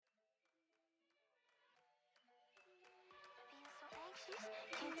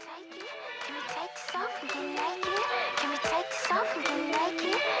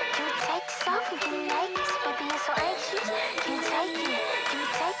and get naked. Baby, you're so anxious. Can you take it? Can you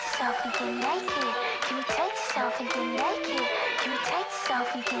take yourself and get naked? Can you take yourself and get naked? Can you take yourself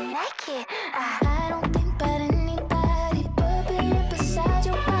and get naked? I don't think about anybody but being beside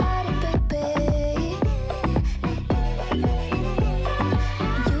your body, baby.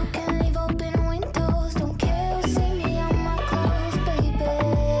 You can leave open windows, don't care who see me on my clothes, baby.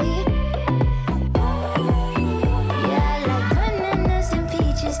 Yeah, I like bananas and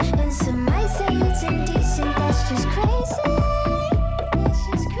peaches, and some might say it's indecent. That's just crazy. It's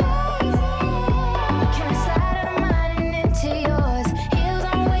just crazy. Can I slide out of mine and into yours? Heels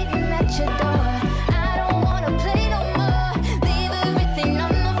on waiting at your door. I don't wanna play no more. Leave everything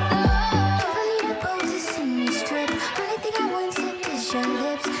on the floor. You don't need a pose to see me strip. Only thing I want is your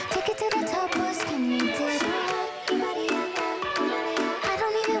lips. Take it to the top or skinny dip. I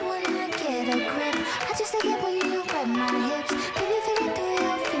don't even wanna get a grip. I just like it when you grab my hips. Baby, feel it through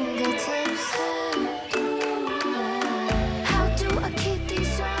your fingertips. How do I keep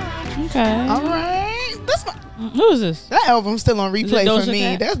these on? Okay. All right. That's my, Who is this? that album's still on replay Doja for me.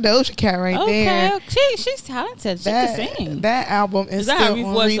 Cat? That's Doja Cat right Okay. there. She's talented. She can sing. That album is Is that how still we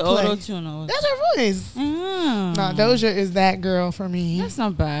on voice the replay. auto-tune or what? That's her voice. Mm. Nah, Doja is that girl for me. That's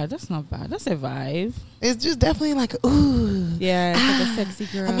not bad. That's not bad. That's a vibe. It's just definitely like, ooh, Yeah, it's like a sexy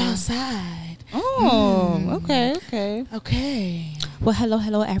girl. I'm outside. Oh, okay. Okay. Well,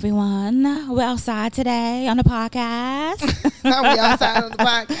 hello, everyone. We're outside today on the podcast. Now we outside on the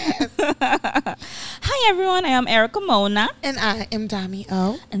podcast. Hi, everyone. I am Erica Mona, And I am Dami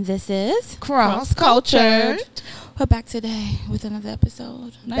O. and this is Cross Cultured. We're back today with another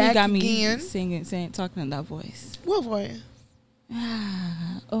episode. Now Back you got me again. saying, talking in that voice. What voice?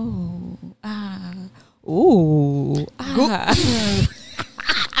 Ah, oh, ah, ooh, ah.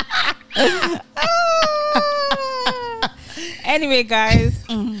 Anyway, guys,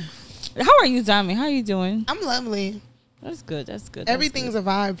 how are you, Dami? How are you doing? I'm lovely. That's good. That's good. Everything's a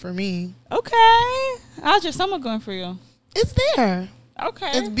vibe for me. okay. How's your summer going for you? It's there.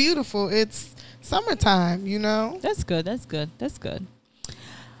 Okay, It's beautiful. It's summertime, you know? that's good. That's good. That's good.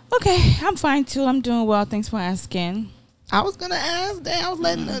 Okay, I'm fine too. I'm doing well. Thanks for asking. I was going to ask that. I was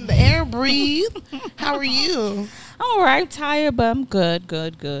letting the air breathe. How are you? I'm alright. Tired, but I'm good. I'm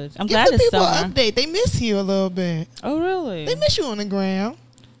Give glad the it's people summer. an update. They miss you a little bit. Oh, really? They miss you on the ground.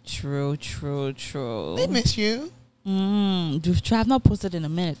 True. They miss you. I've not posted in a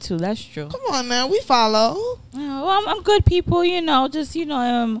minute too. That's true. Come on now. We follow. Oh, well, I'm good people, just,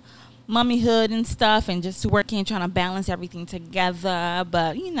 mommyhood and stuff and just working, trying to balance everything together.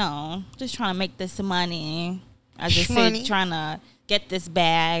 But, just trying to make this money. I just Shmoney. said trying to get this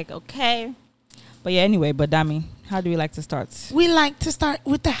bag, okay? But yeah, anyway, but Dami, how do we like to start? We like to start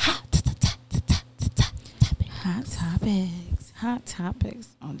with the hot Hot topics.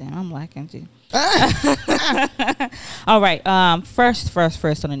 Oh, damn, I'm lacking too. All right. First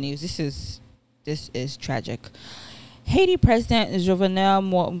on the news. This is tragic. Haiti President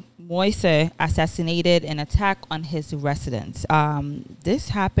Jovenel Moise assassinated in attack on his residence. This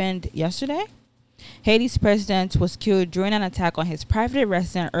happened yesterday. Haiti's president was killed during an attack on his private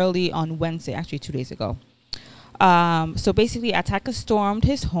residence early on Wednesday, actually 2 days ago. So basically, attackers stormed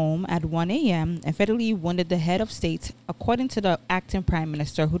his home at 1 a.m. and fatally wounded the head of state, according to the acting prime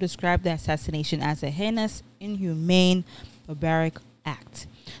minister, who described the assassination as a heinous, inhumane, barbaric act.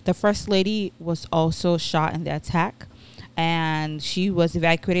 The first lady was also shot in the attack, and she was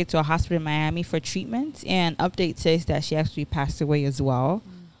evacuated to a hospital in Miami for treatment. And update says that she actually passed away as well.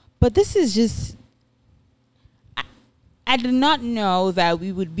 But this is just... I did not know that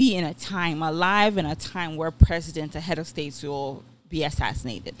we would be alive in a time where presidents and head of states will be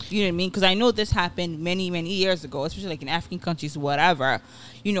assassinated. You know what I mean? Because I know this happened many, many years ago, especially like in African countries, whatever,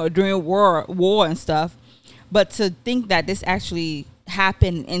 during war and stuff. But to think that this actually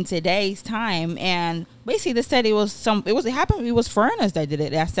happened in today's time, and basically they said it was foreigners that did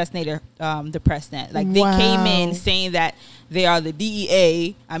it. They assassinated the president. Like they came in saying that they are the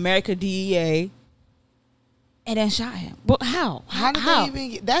DEA, America DEA, and then shot him. But how? How did they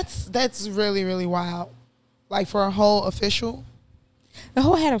even get... That's really, really wild. Like for a whole official? The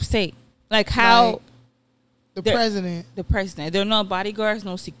whole head of state. Like how... Like the president. The president. There are no bodyguards,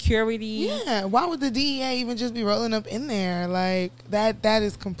 no security. Yeah. Why would the DEA even just be rolling up in there? Like that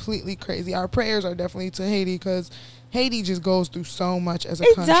is completely crazy. Our prayers are definitely to Haiti because Haiti just goes through so much as a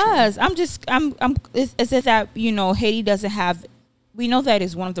country. It does. It's as if that, Haiti doesn't have... We know that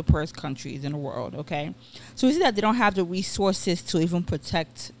it's one of the poorest countries in the world, okay? So is it that they don't have the resources to even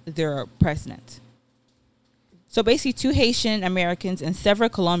protect their president? So basically, 2 Haitian Americans and several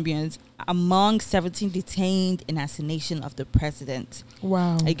Colombians among 17 detained in assassination of the president.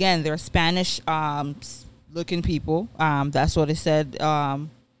 Wow. Again, they're Spanish looking people. That's what it said. I'm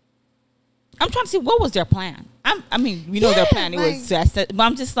trying to see what was their plan. I mean, we know their plan. It was to assess, but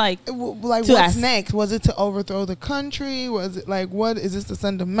I'm just like, Like, what's next? Was it to overthrow the country? Was it like, what is this to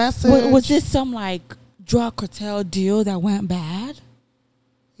send a message? was this some like drug cartel deal that went bad?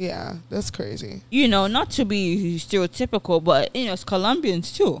 Yeah, that's crazy. You know, not to be stereotypical, but you know, it's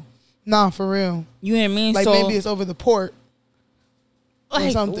Colombians too. Nah, for real. You know what I mean? Like, so, maybe it's over the port.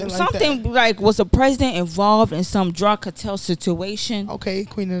 like something something like like was the president involved in some drug cartel situation? Okay,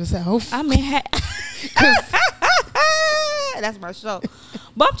 Queen of the South. I mean, that's my show.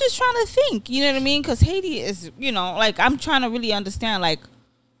 But I'm just trying to think, you know what I mean? Because Haiti is, you know, like I'm trying to really understand, like,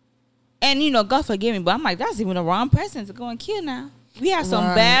 and you know, God forgive me, but I'm like, that's even the wrong president to go and kill now. We have some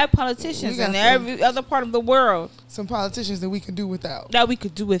Right. bad politicians We got in some- every other part of the world Some politicians that we could do without. that we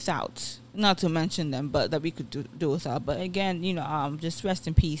could do without. Not to mention them, but that we could do without. But again, you know, just rest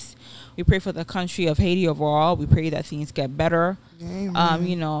in peace. We pray for the country of Haiti overall. We pray that things get better. Amen.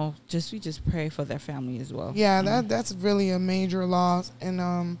 You know, we just pray for their family as well. Yeah, you know? that's really a major loss in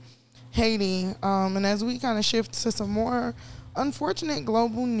Haiti. And as we kind of shift to some more unfortunate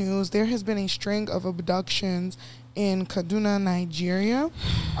global news, there has been a string of abductions in Kaduna, Nigeria.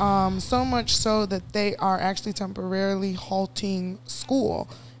 So much so that they are actually temporarily halting school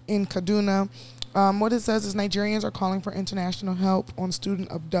in Kaduna. What it says is Nigerians are calling for international help on student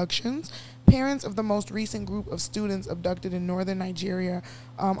abductions. Parents of the most recent group of students abducted in northern Nigeria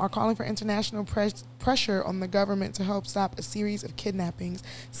are calling for international pressure on the government to help stop a series of kidnappings.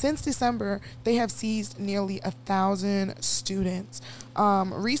 Since December, they have seized nearly 1,000 students.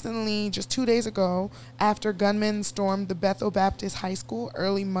 Recently, just 2 days ago, after gunmen stormed the Bethel Baptist High School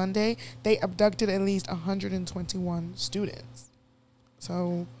early Monday, they abducted at least 121 students.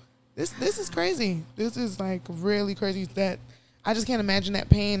 So this is crazy. This is like really crazy that I just can't imagine that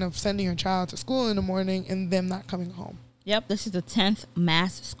pain of sending your child to school in the morning and them not coming home. Yep, this is the 10th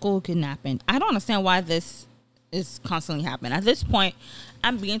mass school kidnapping. I don't understand why this is constantly happening. At this point,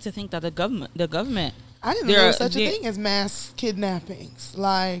 I'm beginning to think that the government. I didn't know there was such a thing as mass kidnappings.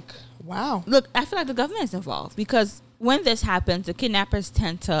 Like, wow. Look, I feel like the government is involved because when this happens, the kidnappers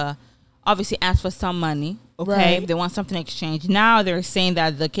tend to obviously ask for some money. Okay, Right. they want something in exchange. Now they're saying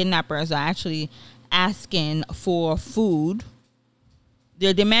that the kidnappers are actually asking for food.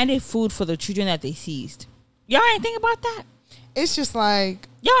 They're demanding food for the children that they seized. Y'all ain't think about that? It's just like,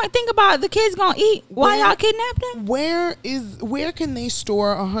 Y'all ain't think about the kids gonna eat while y'all kidnap them? where can they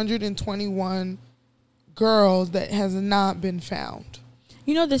store 121 girls that has not been found?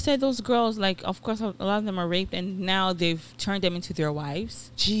 You know, they said those girls, like, of course, a lot of them are raped, and now they've turned them into their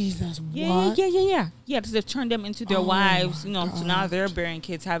wives. Jesus, Yeah, what? Yeah, so they've turned them into their Oh wives. my You know, so now God. they're bearing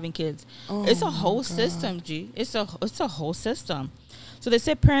kids, having kids. Oh It's a my whole God. system, G. It's a whole system. So they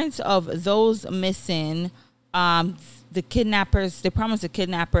said parents of those missing, the kidnappers, they promised the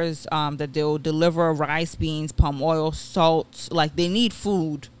kidnappers that they'll deliver rice, beans, palm oil, salt. Like, they need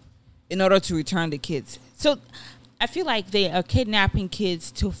food in order to return the kids. So I feel like they are kidnapping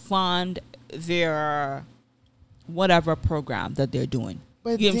kids to fund their whatever program that they're doing.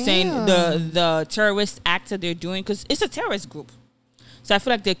 But You know what I'm saying? damn. The terrorist acts that they're doing, because it's a terrorist group. So I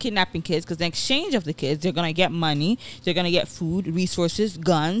feel like they're kidnapping kids because in exchange of the kids, they're going to get money, they're going to get food, resources,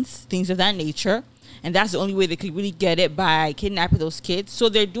 guns, things of that nature. And that's the only way they could really get it, by kidnapping those kids. So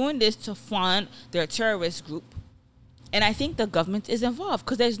they're doing this to fund their terrorist group. And I think the government is involved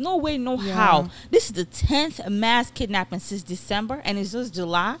because there's no way, no Yeah. how. This is the 10th mass kidnapping since December, and it's just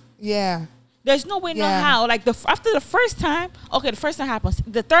July. Yeah. There's no way, no Yeah. how. Like, after the first time, okay, the first time happens.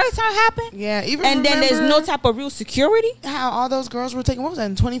 The third time happened, Yeah. Even and then there's no remember type of real security. how all those girls were taken. What was that,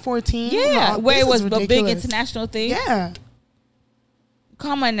 in 2014? Yeah, Oh, where this it was is a big ridiculous. international thing. Yeah.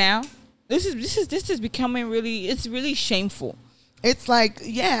 Come on now, this is becoming really. It's really shameful. It's like,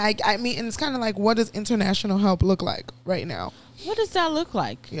 yeah, I mean, and it's kind of like, what does international help look like right now? What does that look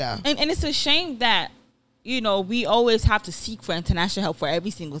like? Yeah. and it's a shame that, you know, we always have to seek for international help for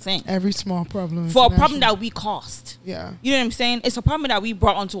every single thing, Every small problem. for a problem international. that we caused. Yeah. You know what I'm saying? It's a problem that we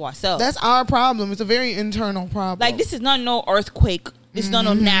brought onto ourselves. That's our problem. It's a very internal problem. Like, this is not no earthquake. It's not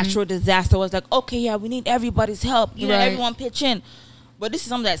no natural disaster. It's like, okay, yeah, we need everybody's help. You know, Right. everyone pitch in. But this is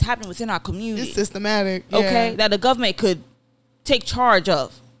something that's happening within our community. It's systematic. Yeah. Okay, that the government could take charge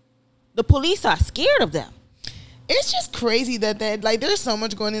of. The police are scared of them. It's just crazy that like, there's so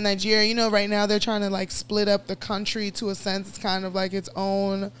much going in Nigeria. You know, right now they're trying to like split up the country to a sense. It's kind of like its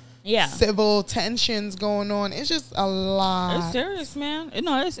own Yeah. civil tensions going on. It's just a lot. It's serious, man.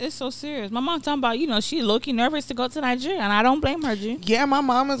 It's so serious. My mom talking about, she low-key nervous to go to Nigeria, and I don't blame her, G. Yeah, my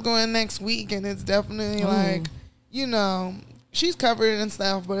mom is going next week, and it's definitely like, she's covered and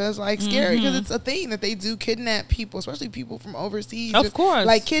stuff, but it's like scary because it's a thing that they do kidnap people, especially people from overseas. Of course.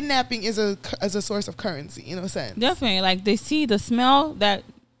 Like kidnapping is a source of currency in a sense. Definitely. Like they see the smell that,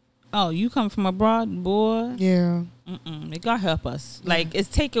 oh, you come from abroad, boy. Yeah. They gotta help us. Like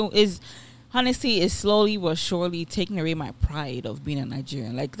honestly, it's slowly but surely taking away my pride of being a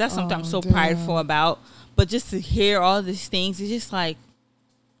Nigerian. Like that's something I'm so prideful about. But just to hear all these things, it's just like,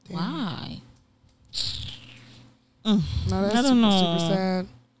 why? No, that's I don't know. super sad.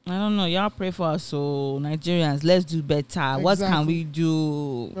 I don't know. Y'all pray for us, so Nigerians, let's do better. Exactly. What can we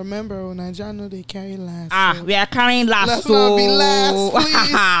do? Remember, Nigeria know they carry last. So. We are carrying last. Let's not be last,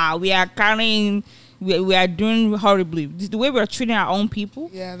 please. We are carrying. We are doing horribly. The way we are treating our own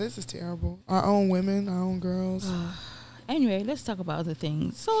people. Yeah, this is terrible. Our own women, our own girls. Anyway, let's talk about other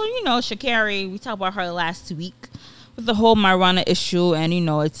things. So, Sha'Carri, we talked about her last week with the whole marijuana issue, and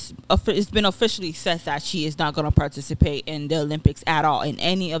it's been officially said that she is not going to participate in the Olympics at all in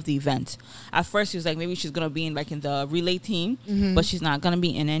any of the events. At first, she was like maybe she's going to be in the relay team, but she's not going to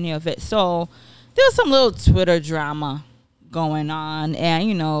be in any of it. So there's some little Twitter drama going on,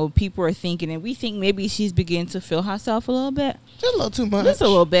 and people are thinking, and we think maybe she's beginning to feel herself a little bit, just a little too much, just a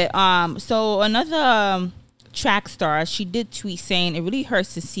little bit. So another track star, she did tweet saying it really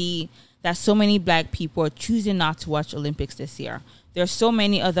hurts to see that so many black people are choosing not to watch Olympics this year. There are so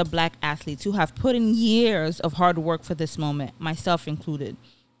many other black athletes who have put in years of hard work for this moment, myself included.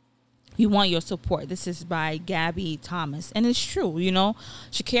 We want your support. This is by Gabby Thomas. And it's true,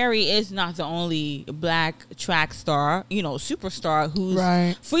 Sha'Carri is not the only black track star, superstar who's,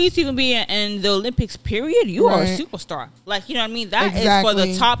 right. For you to even be in the Olympics, period, you are a superstar. Like, you know what I mean? That is for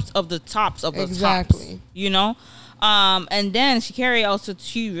the tops of the tops of the tops, and then Sha'Carri also,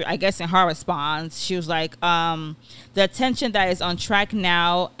 I guess in her response, she was like, the attention that is on track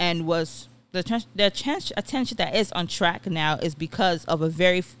now and was... The attention that is on track now is because of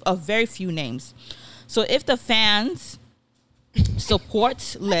very few names. So if the fans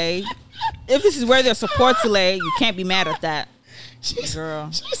support Lay, if this is where their support lay, you can't be mad at that. Girl.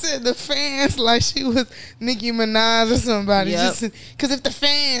 She said the fans like she was Nicki Minaj or somebody. Because if the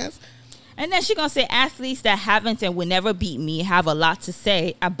fans... And then she's going to say, athletes that haven't and will never beat me have a lot to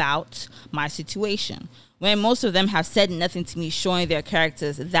say about my situation, when most of them have said nothing to me, showing their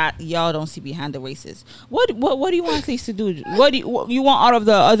characters that y'all don't see behind the races. What do you want athletes to do? What you want all of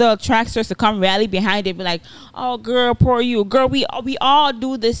the other tracksters to come rally behind it, be like, oh, girl, poor you. Girl, we all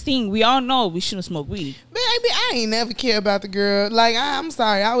do this thing. We all know we shouldn't smoke weed. Baby, I ain't never care about the girl. Like, I'm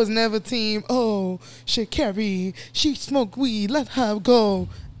sorry. I was never team, Sha'Carri, she smoked weed. Let her go.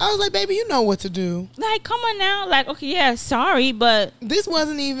 I was like, baby, you know what to do. Like, come on now. Like, okay, yeah, sorry, but... This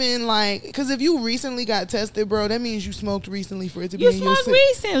wasn't even like... Because if you recently got tested, bro, that means you smoked recently for it to be in your... You smoked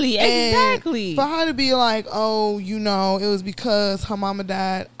recently, exactly. For her to be like, it was because her mama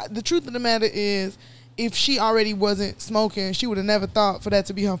died. The truth of the matter is, if she already wasn't smoking, she would have never thought for that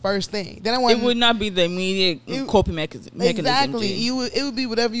to be her first thing. Then it would not be the immediate coping mechanism. Exactly. It would be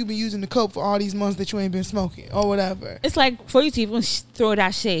whatever you've been using to cope for all these months that you ain't been smoking or whatever. It's like for you to even throw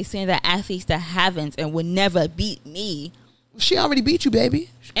that shade, saying that athletes that haven't and would never beat me. She already beat you, baby.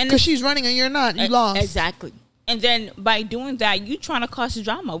 Because she's running and you're not. You lost. Exactly. And then by doing that, you trying to cause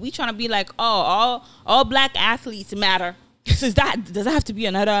drama. We trying to be like, all black athletes matter. So does that have to be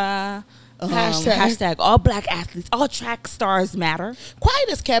another... hashtag all black athletes, all track stars matter. Quiet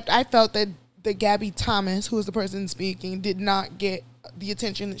as kept, I felt that Gabby Thomas, who is the person speaking, did not get the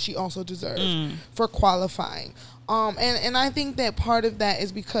attention that she also deserved for qualifying. And I think that part of that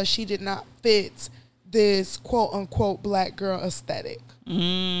is because she did not fit this quote unquote black girl aesthetic.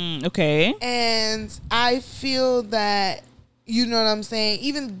 Okay. And I feel that, you know what I'm saying?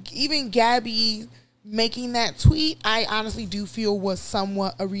 Even Gabby making that tweet, I honestly do feel was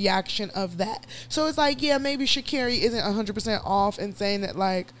somewhat a reaction of that. So it's like, yeah, maybe Sha'Carri isn't 100% off and saying that,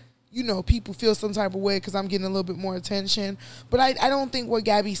 like, people feel some type of way because I'm getting a little bit more attention. But I don't think what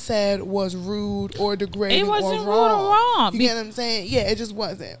Gabby said was rude or degrading or wrong. It wasn't rude or wrong. You get what I'm saying? Yeah, it just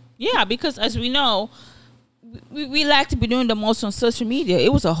wasn't. Yeah, because as we know, we like to be doing the most on social media.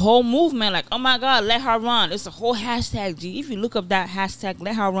 It was a whole movement like, oh my God, let her run. It's a whole hashtag, G. If you look up that hashtag,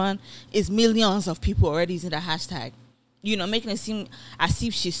 let her run, it's millions of people already using that hashtag. Making it seem as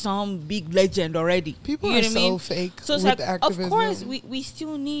if she's some big legend already. People are so fake. So it's like, activism. Of course, we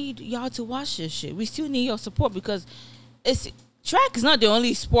still need y'all to watch this shit. We still need your support because track is not the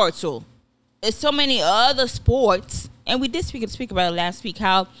only sport, so it's so many other sports and we did speak about it last week,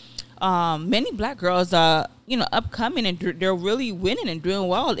 how many black girls are, upcoming and they're really winning and doing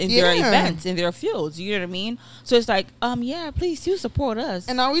well in their events, in their fields. You know what I mean? So it's like, please do support us.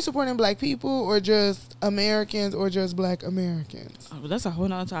 And are we supporting black people or just Americans or just black Americans? Oh, that's a whole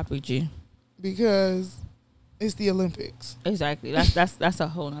nother topic, G. Because it's the Olympics. Exactly. That's a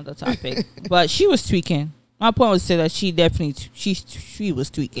whole nother topic. But she was tweaking. My point was to say that she definitely she was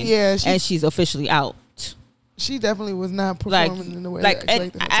tweaking. Yeah, and she's officially out. She definitely was not performing in the way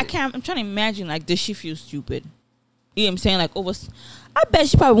that I can't. I'm trying to imagine, like, does she feel stupid? You know what I'm saying? Like, I bet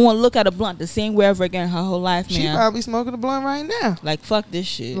she probably won't look at a blunt the same way ever again her whole life, man. She probably smoking a blunt right now. Like, fuck this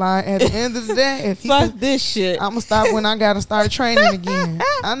shit. Like, at the end of the day, fuck this shit. I'm gonna stop when I gotta start training again.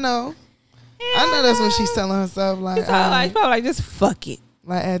 I know. I know that's what she's telling herself. Like, it's probably like, just fuck it.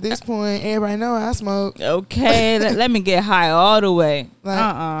 Like, at this point, everybody know I smoke. Okay, let me get high all the way.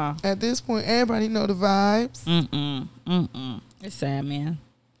 Like, at this point, everybody know the vibes. It's sad, man.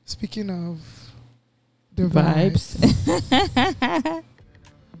 Speaking of the vibes.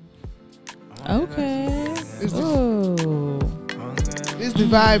 Okay. It's the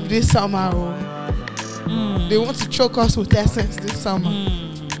vibe this summer. They want to choke us with essence this summer.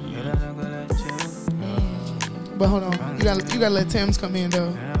 But hold on, you gotta let Thames come in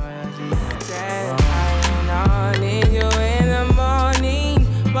though. I need you in the morning,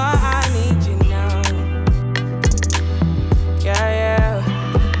 but I need you now. Yeah.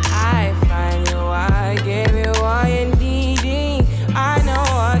 I find you, I give you all you needing. I know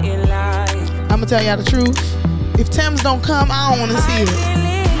what you like. I'ma tell y'all the truth. If Thames don't come, I don't wanna see it.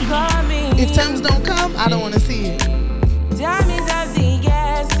 If Thames don't come, I don't wanna see it. Time is of the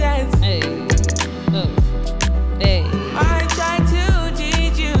essence. Hey. I try to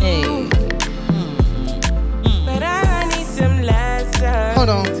teach you, but I need some lessons. Hold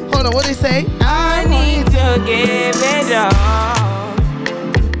on. What they say? I need to give it all.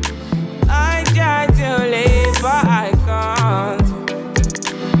 I try to live, but I can't.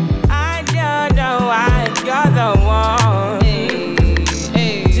 I don't know why you're the one.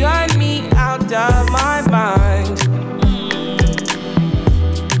 Turn me out of my mind.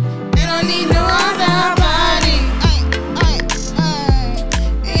 You don't need no other body.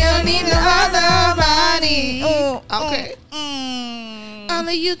 You don't need no other body. Okay.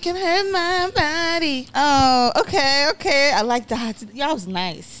 Only you can have my body. Oh, okay. I like that. Y'all was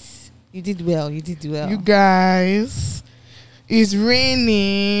nice. You did well. You guys, it's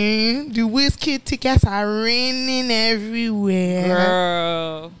raining. The Wizkid tickets are raining everywhere.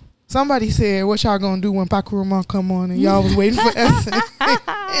 Girl. Somebody said, what y'all gonna do when Pakuruma come on? And y'all was waiting for Essence.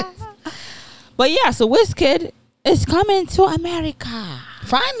 But yeah, so Wizkid is coming to America.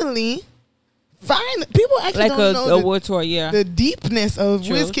 Finally. People actually Like don't know a world tour, yeah. the deepness of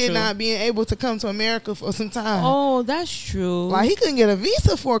True, Wizkid true. not being able to come to America for some time. Oh, that's true. Like, he couldn't get a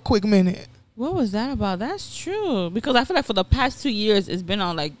visa for a quick minute. What was that about? That's true. Because I feel like for the past 2 years, it's been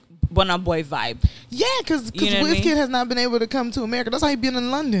on like Burna Boy vibe. Yeah, because You know what I Wizkid mean? has not been able to come to America. That's why he been in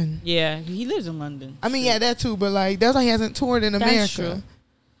London. Yeah, he lives in London. I mean, yeah, that too, but like that's why he hasn't toured in America. That's true.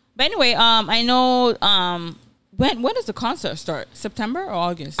 But anyway, I know when does the concert start? September or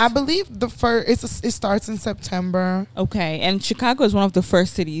August? I believe it starts in September. Okay, and Chicago is one of the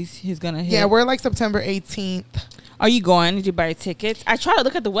first cities he's gonna hit. Yeah, we're like September 18th. Are you going? Did you buy tickets? I tried to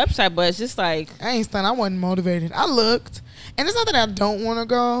look at the website, but it's just like I ain't stunned. I wasn't motivated. I looked, and it's not that I don't want to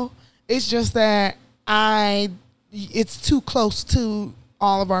go. It's just that it's too close to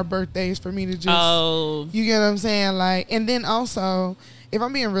all of our birthdays for me to just. oh You get what I'm saying? Like, and then also, if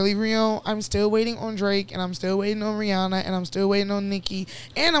I'm being really real, I'm still waiting on Drake, and I'm still waiting on Rihanna, and I'm still waiting on Nicki,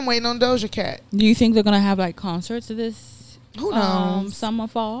 and I'm waiting on Doja Cat. Do you think they're gonna have like concerts this? Who knows? Summer,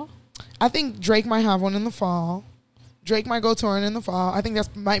 fall. I think Drake might have one in the fall. Drake might go touring in the fall. I think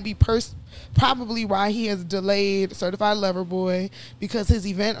that might be probably why he has delayed Certified Lover Boy, because his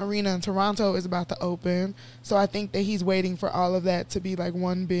event arena in Toronto is about to open. So I think that he's waiting for all of that to be like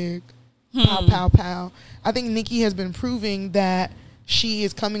one big pow, pow, pow. I think Nicki has been proving that she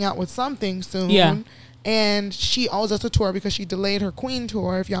is coming out with something soon. Yeah. And she owes us a tour because she delayed her Queen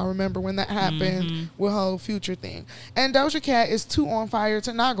tour, if y'all remember when that happened with her whole Future thing. And Doja Cat is too on fire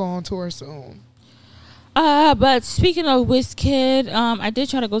to not go on tour soon. But speaking of Wizkid, I did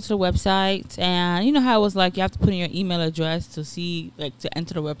try to go to the website, and you know how it was like you have to put in your email address to see, like, to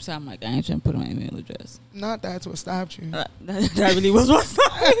enter the website. I'm like, I ain't trying to put my email address. Not that's what stopped you. That really was what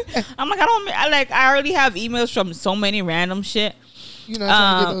stopped me. I'm like, I already have emails from so many random shit. You're not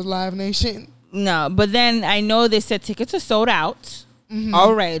trying to get those Live Nation. No, but then I know they said tickets are sold out.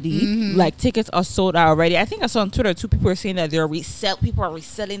 already. Like tickets are sold out already. I think I saw on Twitter 2 people were saying that people are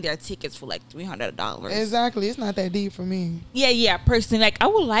reselling their tickets for like $300. Exactly. It's not that deep for me. Yeah. Personally, like I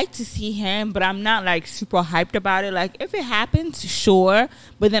would like to see him, but I'm not like super hyped about it. Like if it happens, sure.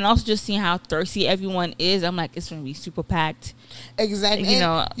 But then also just seeing how thirsty everyone is, I'm like, it's gonna be super packed. Exactly. You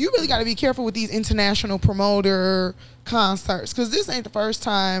know, you really got to be careful with these international promoter concerts, because this ain't the first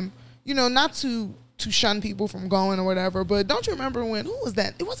time. You know, not to shun people from going or whatever, but don't you remember when, who was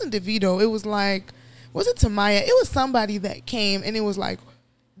that? It wasn't DeVito. It was like, was it Tamaya? It was somebody that came, and it was like,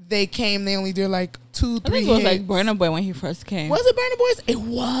 they only did like 2-3 I think it was hits. like Burna Boy when he first came. Was it Burna Boys? It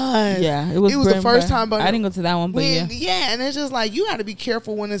was. Yeah, it was the Burna first Boy. time. But I didn't go to that one, but yeah, and it's just like, you got to be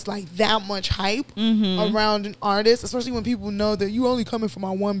careful when it's like that much hype around an artist, especially when people know that you only coming for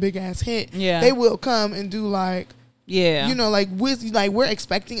my one big ass hit. Yeah, they will come and do like. Yeah, you know, like we're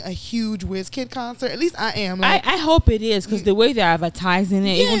expecting a huge WizKid concert. At least I am. Like, I hope it is, because the way they're advertising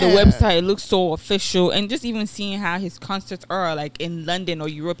it, even the website looks so official, and just even seeing how his concerts are like in London or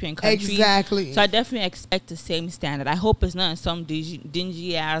European countries. Exactly. So I definitely expect the same standard. I hope it's not in some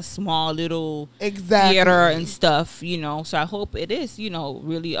dingy ass small little theater and stuff. You know, so I hope it is. You know,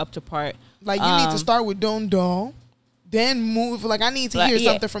 really up to par. Like you need to start with Don Do. Then move. Like I need to hear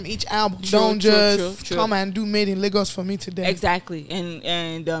something from each album. Don't just come and do Made in Lagos for me today. Exactly.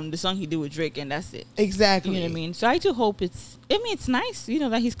 And the song he did with Drake, and that's it. Exactly. You know what I mean? So I do hope it's nice, you know,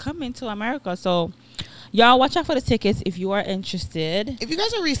 that he's coming to America. So y'all watch out for the tickets if you are interested. If you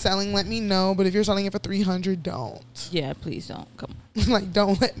guys are reselling, let me know. But if you're selling it for $300, don't. Yeah, please don't. Come on. Like,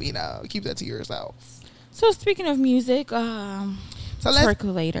 don't let me know. Keep that to yourself. So speaking of music,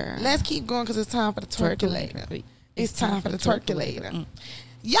 Twerkulator. Let's keep going, because it's time for the Twerkulator. It's time for the Twerkulator.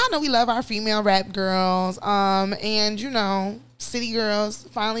 Y'all know we love our female rap girls. And you know, City Girls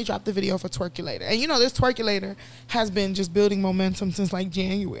finally dropped the video for Twerkulator. And you know, this Twerkulator has been just building momentum since like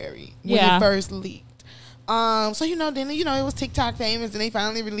January when it first leaked. So you know, then it was TikTok famous, and they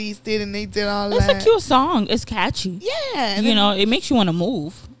finally released it, and they did all that. It's a cute song. It's catchy. Yeah. You know, it makes you want to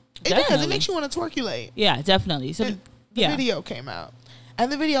move. It does. It makes you want to twerkulate. Yeah, definitely. So the video came out. And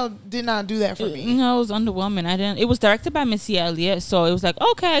the video did not do that for me. You know, it was underwhelming. It was directed by Missy Elliott, so it was like,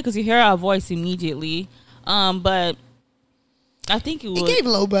 okay, because you hear our voice immediately. But I think it gave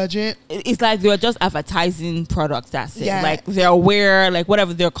low budget. It's like they were just advertising products. That's it. Yeah. Like they're aware, like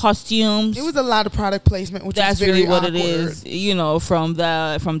whatever their costumes. It was a lot of product placement, which that's is very really what awkward. it is. You know, from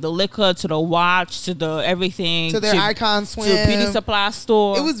the liquor to the watch to the everything to their Icon Swim to beauty supply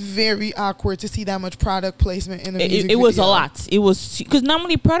store. It was very awkward to see that much product placement in the music video. It was a lot. It was because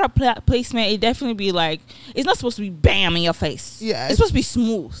normally product placement, it definitely be like, it's not supposed to be bam in your face. Yeah, it's supposed to be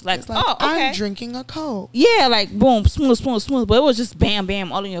smooth. Like oh, okay. I'm drinking a Coke. Yeah, like boom, smooth. But it was just bam,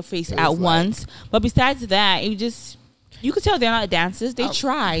 bam, all in your face at once. But besides that, you could tell they're not dancers. They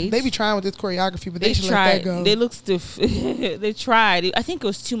tried. They be trying with this choreography, but they should let that go. They look stiff. They tried. I think it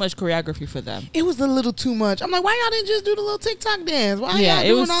was too much choreography for them. It was a little too much. I'm like, why y'all didn't just do the little TikTok dance? Why y'all doing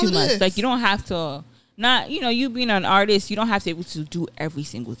it was all too of much. this? Like you don't have to. Not, you know, you being an artist, you don't have to be able to do every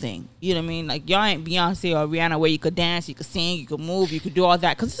single thing. You know what I mean? Like, y'all ain't Beyonce or Rihanna where you could dance, you could sing, you could move, you could do all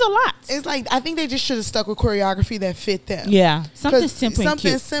that. Because it's a lot. It's like, I think they just should have stuck with choreography that fit them. Yeah. Something simple.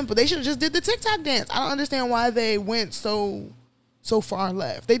 Something simple. They should have just did the TikTok dance. I don't understand why they went so far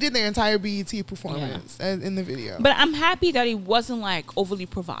left. They did their entire BET performance in the video. But I'm happy that it wasn't, like, overly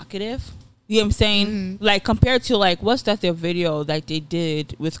provocative. You know what I'm saying? Mm-hmm. Like, compared to, like, what's that their video that they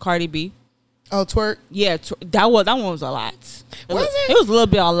did with Cardi B? Oh, twerk? Yeah, that one was a lot. Was it? It was a little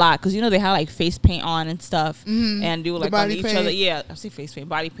bit a lot because, you know, they had like face paint on and stuff. Mm-hmm. And they were like on each other. Yeah, I say face paint,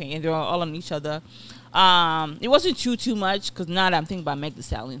 body paint. And they were all on each other. It wasn't too much because now that I'm thinking about Meg Thee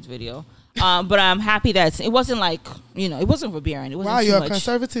Stallion's video. But I'm happy that it wasn't like, you know, it wasn't overbearing. It wasn't too you're much.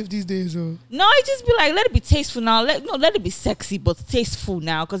 conservative these days, though. No, it just be like, let it be tasteful now. Let it be sexy, but tasteful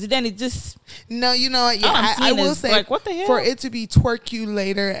now. Because then it just... No, you know what? Yeah, I will say, like, what the hell? For it to be Twerk You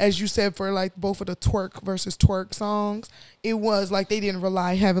Later, as you said, for like both of the twerk versus twerk songs, it was like they didn't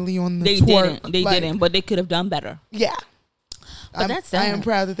rely heavily on the twerk. They didn't, but they could have done better. Yeah. But that's that. I am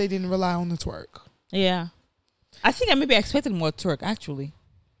proud that they didn't rely on the twerk. Yeah. I think I expected more twerk, actually.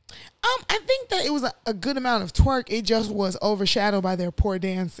 I think that it was a good amount of twerk. It just was overshadowed by their poor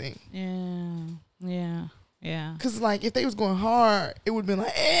dancing. Yeah. Because, like, if they was going hard, it would have been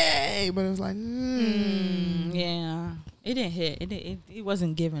like, hey. But it was like, yeah. It didn't hit. It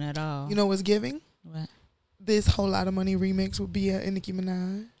wasn't giving at all. You know what's giving? What? This Whole Lot of Money remix with Bia and Nicki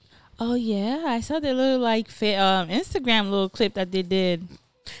Minaj. Oh, yeah. I saw their little, like, Instagram little clip that they did.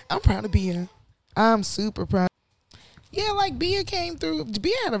 I'm proud of Bia. I'm super proud. Yeah, like Bia came through.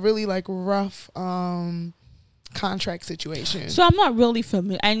 Bia had a really like rough contract situation. So I'm not really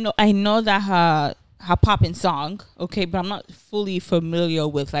familiar. I know that her popping song, okay, but I'm not fully familiar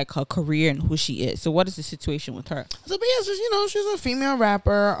with like her career and who she is. So what is the situation with her? So BS is, she's a female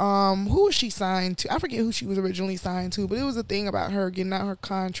rapper. Who was she signed to? I forget who she was originally signed to, but it was a thing about her getting out her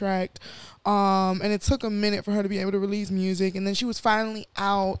contract. And it took a minute for her to be able to release music, and then she was finally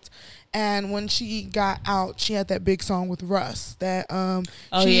out. And when she got out, she had that big song with Russ. That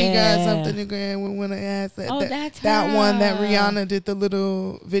she got something again when I asked that one that Rihanna did the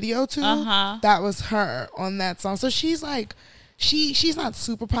little video to. That was her on that song. So she's like, she's not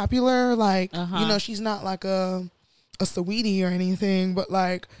super popular. Like she's not like a Saweetie or anything, but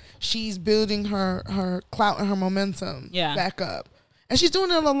like she's building her clout and her momentum back up. And she's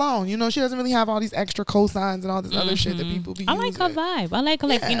doing it alone. She doesn't really have all these extra cosigns and all this other shit that people be using. I like her vibe. I like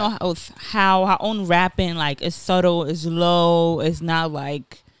how her own rapping, like, is subtle, is low, it's not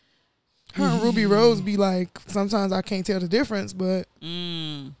like... Her and Ruby Rose be like, sometimes I can't tell the difference, but...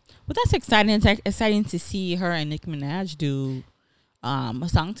 But that's exciting. It's exciting to see her and Nicki Minaj do a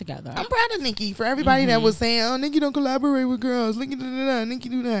song together. I'm proud of Nicki for everybody that was saying, "Oh, Nicki don't collaborate with girls. Nicki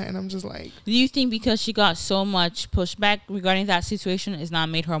do that," and I'm just like, do you think because she got so much pushback regarding that situation, it's not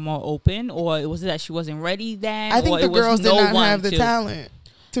made her more open, or was it that she wasn't ready then? I think the girls did not have the talent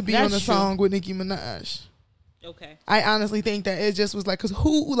to be on the true. song with Nicki Minaj. Okay, I honestly think that it just was like, cause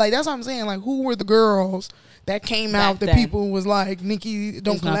who, like, that's what I'm saying. Like, who were the girls that came out that people was like, Nicki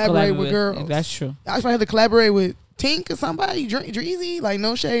don't collaborate with girls? That's true. I had to collaborate with Tink or somebody, Dreezy, like,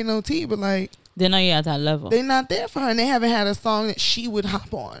 no shade, no tea, but like, they're not yet at that level. They're not there for her, and they haven't had a song that she would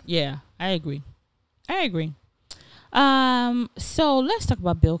hop on. Yeah, I agree. So let's talk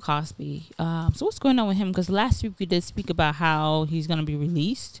about Bill Cosby. So what's going on with him? Because last week we did speak about how he's gonna be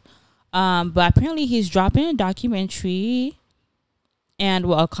released, but apparently he's dropping a documentary and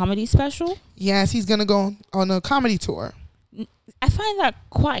a comedy special. Yes, he's gonna go on a comedy tour. I find that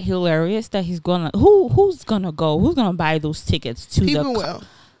quite hilarious that he's gonna. Who's gonna go? Who's gonna buy those tickets to People will.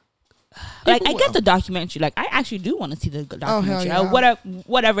 Like, I get the documentary. Like, I actually do want to see the documentary. Oh, hell yeah.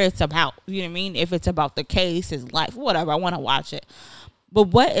 Whatever it's about. You know what I mean? If it's about the case, his life, whatever, I want to watch it. But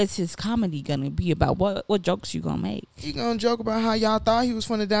what is his comedy gonna be about? What jokes you gonna make? He gonna joke about how y'all thought he was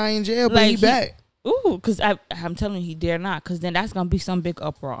gonna die in jail, but Like, he back. Ooh, because I'm telling you, he dare not. Because then that's gonna be some big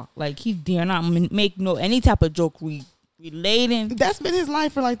uproar. Like, he dare not make any type of joke relating. That's been his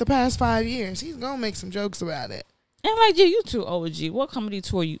life for like the past 5 years. He's gonna make some jokes about it. And I'm like, G, you too, OG. What comedy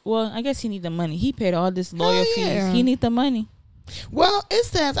tour you? Well, I guess he need the money. He paid all this lawyer fees. He need the money. Well, it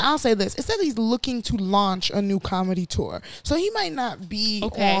says, I'll say this. It says he's looking to launch a new comedy tour. So he might not be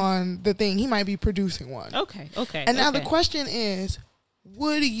on the thing. He might be producing one. Okay. And now the question is,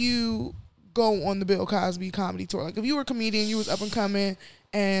 would you go on the Bill Cosby comedy tour? Like, if you were a comedian, you was up and coming,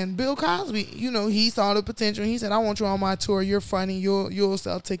 and Bill Cosby, he saw the potential. He said, I want you on my tour. You're funny. You'll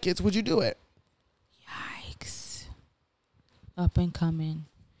sell tickets. Would you do it? Yikes. Up and coming.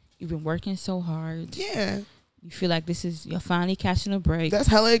 You've been working so hard. Yeah. You feel like you're finally catching a break. That's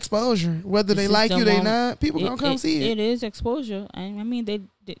hella exposure. Whether they like you, they not. People gonna come see it. It is exposure. I mean, it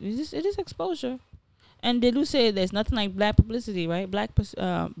is exposure. And they do say there's nothing like black publicity, right?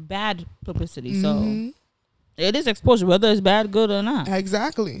 Bad publicity. So it is exposure, whether it's bad, good, or not.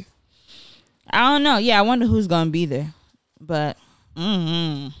 Exactly. I don't know. Yeah, I wonder who's gonna be there. But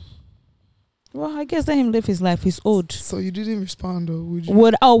well, I guess let him live his life. He's old. So you didn't respond, though, would you?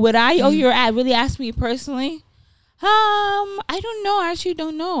 Would I? Oh, you're really asking me personally? I don't know. I actually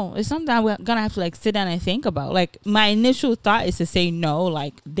don't know. It's something I'm gonna have to like sit down and think about. Like, my initial thought is to say no.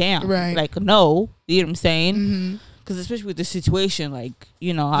 Like, damn. Right. Like, no. You know what I'm saying? Because especially with the situation, like,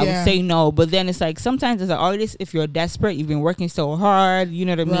 I would say no. But then it's like, sometimes as an artist, if you're desperate, you've been working so hard, you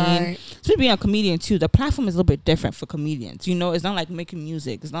know what I mean? Especially being a comedian too, the platform is a little bit different for comedians. It's not like making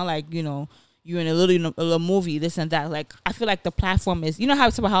music. It's not like, you're in a little movie, this and that. Like, I feel like the platform is, how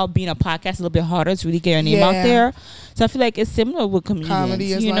it's about how being a podcast is a little bit harder to really get your name out there. So I feel like it's similar with comedians.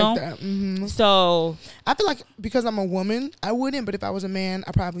 Comedy is like that. So I feel like because I'm a woman, I wouldn't. But if I was a man,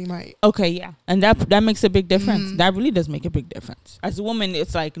 I probably might. Okay, yeah, and that makes a big difference. That really does make a big difference. As a woman,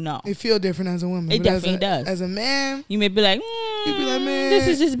 it's like no. It feel different as a woman. It definitely does. As a man, you may be like, you be like, man, this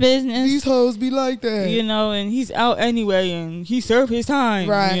is just business. These hoes be like that, and he's out anyway, and he served his time,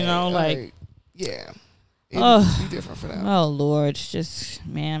 right? Like, yeah. It'd be different for them. Oh Lord, just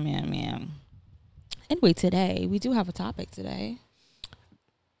man. Anyway, today we do have a topic today.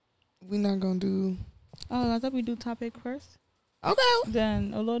 We're not gonna do. Oh, I thought we do topic first. Okay.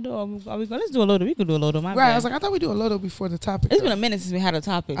 Then Olodo. Are we gonna? Let's do Olodo. We could do Olodo. Right. I was like, I thought we do Olodo before the topic. It's been a minute since we had a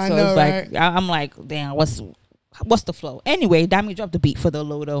topic, so I know, it's like right? I'm like, damn, what's the flow? Anyway, Dami, drop the beat for the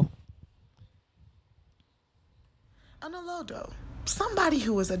Olodo. On a low though, somebody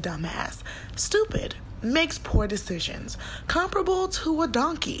who is a dumbass, stupid, makes poor decisions, comparable to a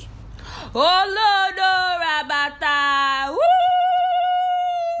donkey. Oh, Lord, Rabata.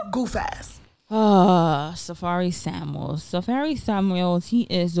 Woo! Goof ass. Safari Samuels. Safari Samuels, he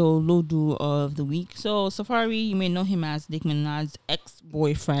is the Lodu of the week. So, Safari, you may know him as Nicki Minaj's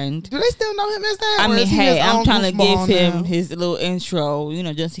ex-boyfriend. Do they still know him as that? I Or mean, is he hey, his I'm own trying to give goofball him now? his little intro,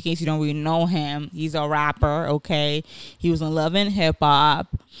 just in case you don't really know him. He's a rapper, okay? He was in Love and Hip Hop.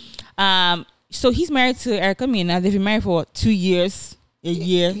 So he's married to Erica Mena. They've been married for 2 years. A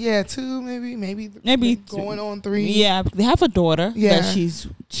year. Yeah, 2, maybe going on 3. Yeah, they have a daughter. Yeah. That she's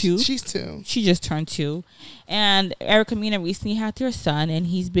 2. She's 2. She just turned 2. And Erica Mena recently had her son, and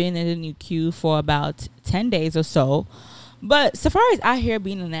he's been in the NICU for about 10 days or so. But Safari's out here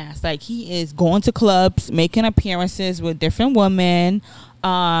being an ass. Like, he is going to clubs, making appearances with different women.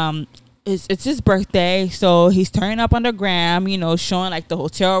 It's his birthday, so he's turning up on the gram, showing like the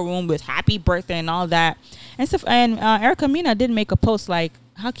hotel room with happy birthday and all that. And stuff. And Erica Mena did make a post like,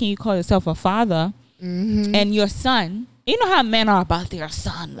 how can you call yourself a father and your son? You know how men are about their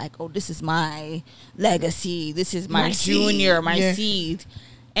son, like, oh, this is my legacy, this is my junior, seed. my Yeah. seed.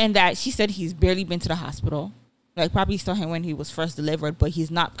 And that she said he's barely been to the hospital. Like, probably saw him when he was first delivered, but he's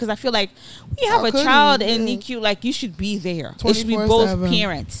not. Because I feel like we have How a could child he? in Yeah. NICU, like, you should be there. It should be both 24/7.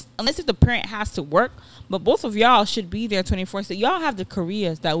 parents. Unless if the parent has to work, but both of y'all should be there 24/7. Y'all have the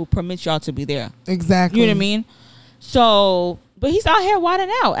careers that will permit y'all to be there. Exactly. You know what I mean? So, but he's out here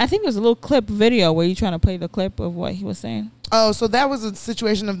wilding out. I think there's a little clip video where you trying to play the clip of what he was saying. Oh, so that was a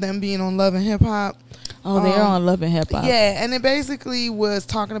situation of them being on Love and Hip Hop. Oh, they're on Love and Hip Hop. Yeah, and it basically was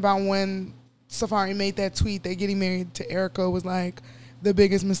talking about when Safari made that tweet that getting married to Erica was like the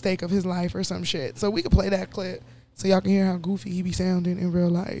biggest mistake of his life or some shit. So we could play that clip so y'all can hear how goofy he be sounding in real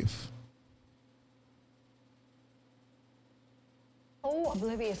life. So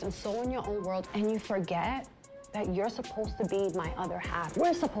oblivious and so in your own world, and you forget that you're supposed to be my other half.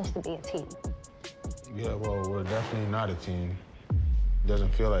 We're supposed to be a team. Yeah, well, we're definitely not a team.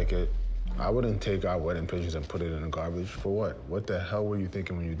 Doesn't feel like it. I wouldn't take our wedding pictures and put it in the garbage. For what? What the hell were you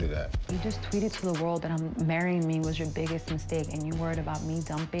thinking when you did that? You just tweeted to the world that marrying me was your biggest mistake, and you worried about me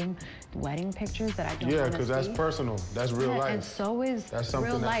dumping wedding pictures that I don't Yeah, wanna because that's see? personal. That's real Yeah, life. and so is That's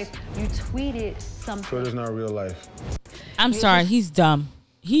something real that's- life. You tweeted something. Twitter's not real life. I'm sorry, he's dumb.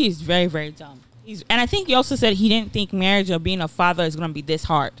 He is very, very dumb. And I think he also said he didn't think marriage or being a father is going to be this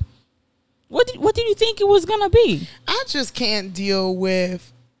hard. What did you think it was going to be? I just can't deal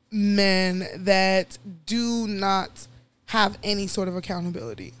with men that do not have any sort of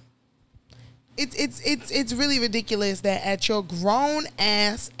accountability. It's really ridiculous that at your grown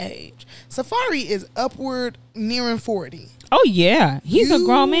ass age, Safari is upward nearing 40. Oh, yeah. He's a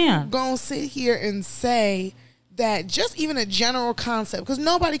grown man. Gonna sit here and say that just even a general concept, because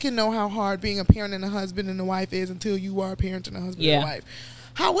nobody can know how hard being a parent and a husband and a wife is until you are a parent and a husband and a wife.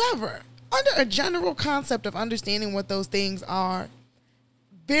 However, under a general concept of understanding what those things are,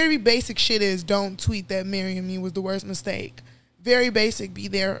 very basic shit is don't tweet that marrying me was the worst mistake. Very basic, be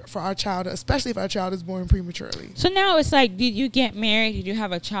there for our child, especially if our child is born prematurely. So now it's like, did you get married? Did you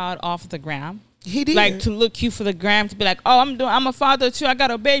have a child off the gram? He did. Like to look cute for the gram, to be like, oh, I'm a father too. I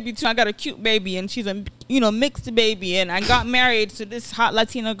got a baby too. I got a cute baby, and she's a mixed baby, and I got married to this hot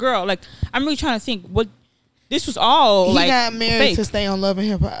Latina girl. Like, I'm really trying to think what this was all. He like, got married fake. to stay on Love and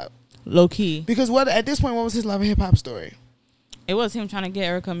Hip Hop. Low key. Because at this point, what was his Love and Hip Hop story? It was him trying to get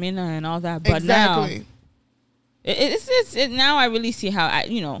Erica Mena and all that. But Exactly. now, it's now I really see how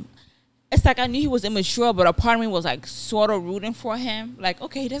it's like I knew he was immature, but a part of me was like sort of rooting for him. Like,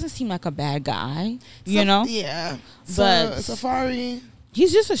 okay, he doesn't seem like a bad guy, Yeah. But Safari,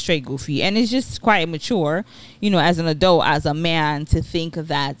 he's just a straight goofy, and it's just quite immature, as an adult, as a man, to think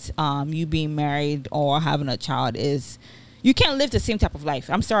that you being married or having a child you can't live the same type of life.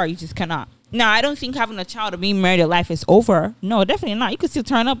 I'm sorry, you just cannot. Now, I don't think having a child or being married, your life is over. No, definitely not. You can still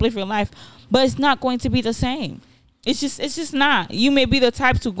turn up, live your life, but it's not going to be the same. It's just not. You may be the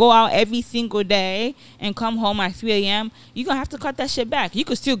type to go out every single day and come home at 3 a.m. You're going to have to cut that shit back. You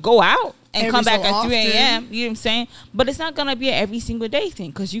could still go out and Every come back so at 3 a.m. often. You know what I'm saying? But it's not going to be an every single day thing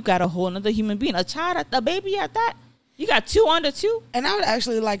because you got a whole other human being. A child, a baby at that. You got 2 under 2. and I would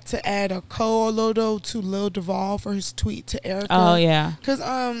actually like to add a co-lodo to Lil Duval for his tweet to Erica. Oh, yeah. Because,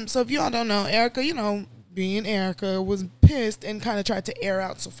 so if y'all don't know, Erica, being Erica, was pissed and kind of tried to air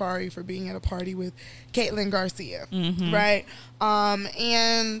out Safari for being at a party with Caitlyn Garcia, right?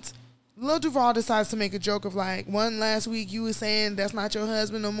 And Lil Duval decides to make a joke of like, last week you was saying that's not your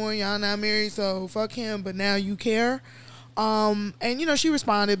husband no more, y'all not married, so fuck him, but now you care. And she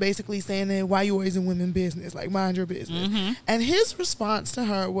responded basically saying that, why you always in women's business? Like, mind your business. Mm-hmm. And his response to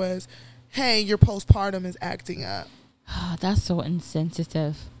her was, hey, your postpartum is acting up. That's so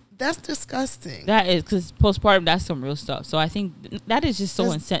insensitive. That's disgusting. That is, because postpartum, that's some real stuff. So I think that is just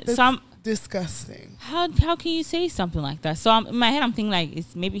so insensitive. That's disgusting. How can you say something like that? So in my head, I'm thinking like,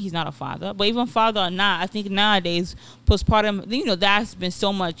 maybe he's not a father, but even father or not, I think nowadays postpartum, that's been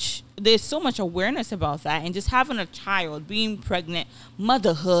so much. There's so much awareness about that, and just having a child, being pregnant,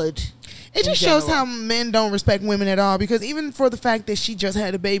 motherhood. It just shows how men don't respect women at all. Because even for the fact that she just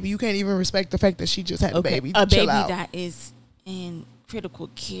had a baby, you can't even respect the fact that she just had a baby. A Chill baby out. that is in critical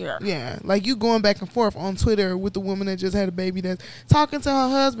care. Yeah, like you going back and forth on Twitter with the woman that just had a baby that's talking to her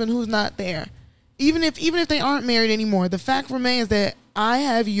husband who's not there. Even if they aren't married anymore, the fact remains that I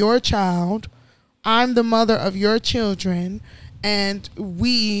have your child, I'm the mother of your children, and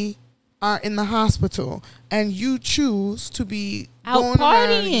we are in the hospital, and you choose to be out going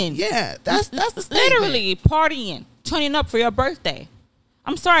partying. Around. Yeah, that's the statement. Literally partying, turning up for your birthday.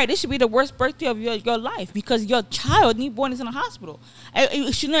 I'm sorry, this should be the worst birthday of your life, because your child, newborn, is in the hospital.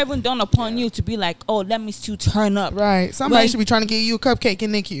 It should never dawn upon you to be like, oh, let me still turn up. Right. Somebody should be trying to give you a cupcake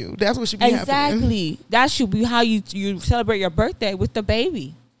and NICU. That's what should be happening. Exactly. That should be how you celebrate your birthday, with the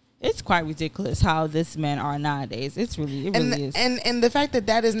baby. It's quite ridiculous how this men are nowadays. It really is. And the fact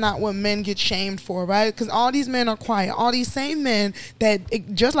that is not what men get shamed for, right? Because all these men are quiet. All these same men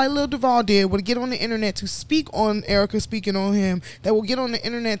that, just like Lil Duval did, would get on the internet to speak on Erica speaking on him, that will get on the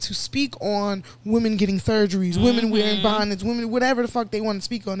internet to speak on women getting surgeries, women wearing bonnets, women, whatever the fuck they want to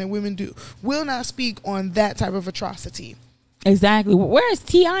speak on that women do, will not speak on that type of atrocity. Exactly. Where is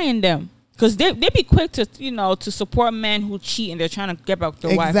T.I. in them? Because they be quick to to support men who cheat and they're trying to get back with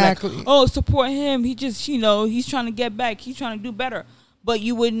their wife. Exactly. Like, oh, support him. He just he's trying to get back. He's trying to do better. But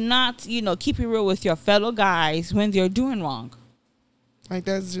you would not keep it real with your fellow guys when they're doing wrong. Like,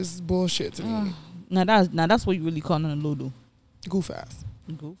 that's just bullshit to me. Now that's what you really calling a Lulu. Goof ass.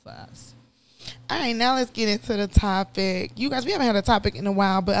 All right, now let's get into the topic. You guys, we haven't had a topic in a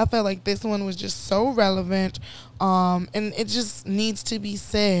while, but I felt like this one was just so relevant, and it just needs to be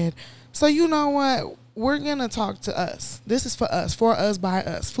said. So you know what? We're going to talk to us. This is for us, by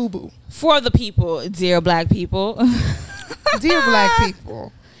us, FUBU. For the people, dear black people. Dear black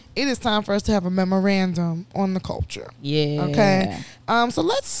people, it is time for us to have a memorandum on the culture. Yeah. Okay. So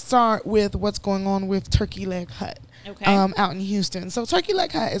let's start with what's going on with Turkey Leg Hut. Okay. Out in Houston. So Turkey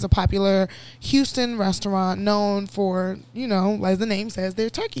Leg Hut is a popular Houston restaurant known for, as the name says, their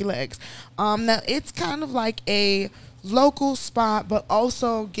turkey legs. Now it's kind of like a local spot, but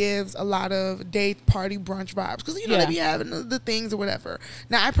also gives a lot of date party brunch vibes, because they be having the things or whatever.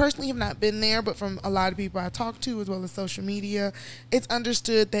 Now I personally have not been there, but from a lot of people I talk to, as well as social media, it's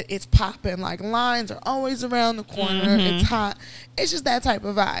understood that it's popping. Like, lines are always around the corner. It's hot. It's just that type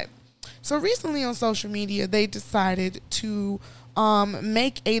of vibe. So recently on social media, they decided to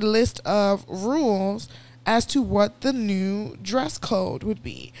make a list of rules as to what the new dress code would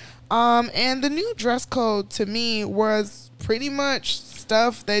be. And the new dress code to me was pretty much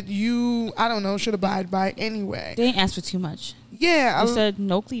stuff that should abide by anyway. They didn't ask for too much. Yeah. They said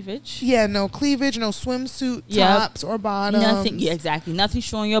no cleavage. Yeah, no cleavage, no swimsuit tops or bottoms. Nothing. Yeah, exactly. Nothing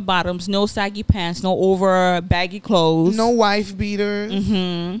showing your bottoms. No saggy pants. No over baggy clothes. No wife beaters.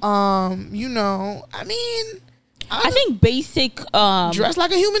 I think basic dress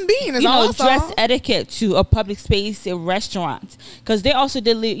like a human being is all I saw. Dress etiquette to a public space, a restaurant, because they also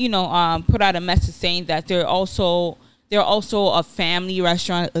did put out a message saying that they're also a family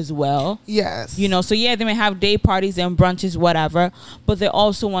restaurant as well. Yes. So they may have day parties and brunches, whatever, but they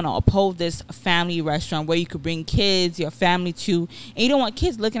also want to uphold this family restaurant where you could bring kids, your family too, and you don't want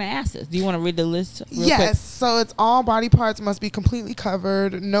kids looking at asses. Do you want to read the list real quick? So it's all body parts must be completely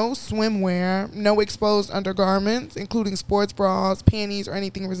covered, no swimwear, no exposed undergarments, including sports bras, panties, or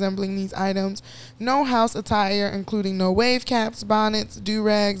anything resembling these items, no house attire, including no wave caps, bonnets,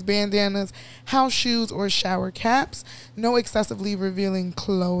 do-rags, bandanas, house shoes, or shower caps, no excessively revealing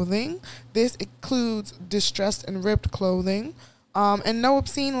clothing. This includes distressed and ripped clothing, and no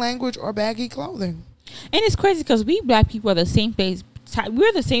obscene language or baggy clothing. And it's crazy because we black people are the same place.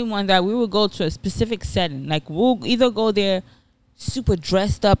 We're the same one that we will go to a specific setting. Like, we'll either go there super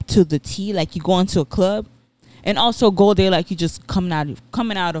dressed up to the T, like you go into a club, and also go there like you just coming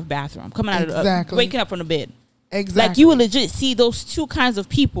out of bathroom, waking up from the bed. Exactly. Like, you will legit see those two kinds of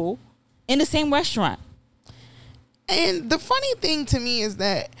people in the same restaurant. And the funny thing to me is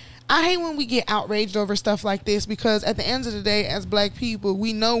that I hate when we get outraged over stuff like this, because at the end of the day, as black people,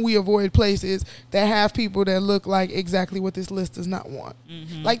 we know we avoid places that have people that look like exactly what this list does not want.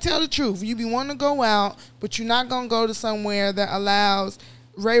 Like, tell the truth. You be wanting to go out, but you're not going to go to somewhere that allows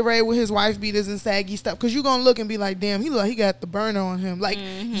Ray Ray with his wife beaters and saggy stuff, because you're gonna look and be like, damn, he look like he got the burner on him. Like,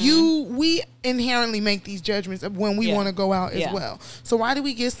 we inherently make these judgments of when we want to go out as well. So why do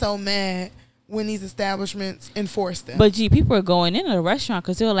we get so mad when these establishments enforce them? But people are going into the restaurant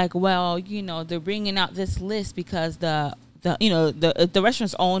because they're like, well, you know, they're bringing out this list because the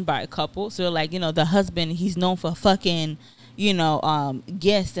restaurant's owned by a couple, so they're like, you know, the husband, he's known for fucking, you know,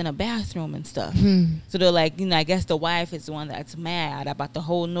 guests in a bathroom and stuff. So they're like, you know, I guess the wife is the one that's mad about the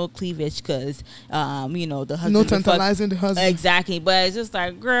whole no cleavage because, you know, the husband. No tantalizing the husband. Exactly. But it's just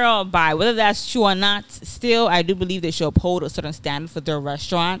like, girl, bye. Whether that's true or not, still, I do believe they should uphold a certain standard for their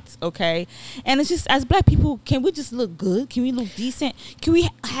restaurants, okay? And it's just, as black people, can we just look good? Can we look decent? Can we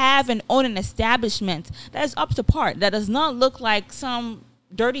have and own an establishment that is up to par, that does not look like some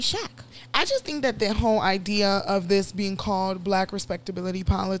dirty shack? I just think that the whole idea of this being called black respectability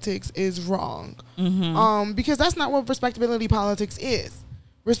politics is wrong. Because that's not what respectability politics is.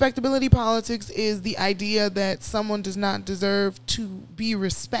 Respectability politics is the idea that someone does not deserve to be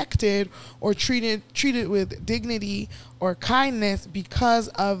respected or treated with dignity or kindness because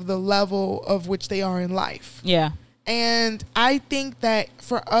of the level of which they are in life. Yeah. And I think that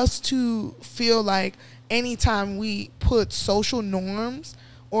for us to feel like anytime we put social norms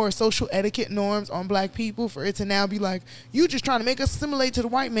or social etiquette norms on black people, for it to now be like, you just trying to make us assimilate to the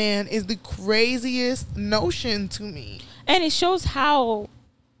white man, is the craziest notion to me. And it shows how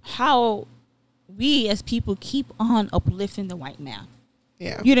we as people keep on uplifting the white man.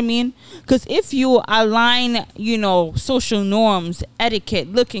 Yeah. You know what I mean? Because if you align, you know, social norms,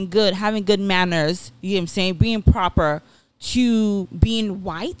 etiquette, looking good, having good manners, you know what I'm saying, being proper, to being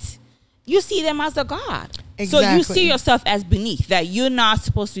white, you see them as a god. Exactly. So you see yourself as beneath, that you're not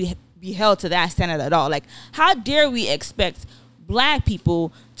supposed to be held to that standard at all. Like, how dare we expect black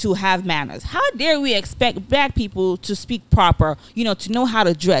people to have manners? How dare we expect black people to speak proper, you know, to know how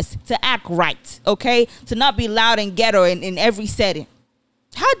to dress, to act right, okay? To not be loud and ghetto in every setting.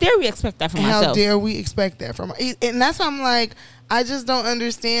 How dare we expect that from ourselves? How dare we expect that from, and that's why I'm like, I just don't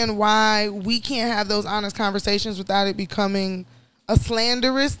understand why we can't have those honest conversations without it becoming a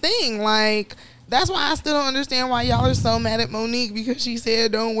slanderous thing. Like, that's why I still don't understand why y'all are so mad at Monique because she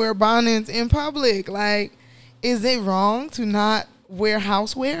said don't wear bonnets in public. Like, is it wrong to not wear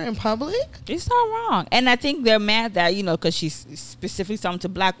housewear in public? It's not wrong. And I think they're mad that, you know, because she's specifically something to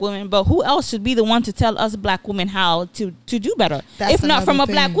black women, but who else should be the one to tell us black women how to do better? That's if not from a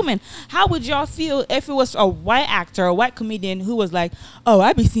another black thing. woman? How would y'all feel if it was a white actor, a white comedian who was like, oh,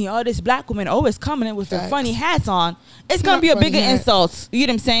 I be seeing all this black women always coming in with their Facts. funny hats on? It's going to Not be a funny bigger hats. insult. You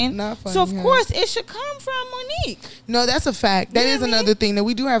know what I'm saying? Not funny So, of hats. course, it should come from Monique. No, that's a fact. That You know is what I mean? another thing, that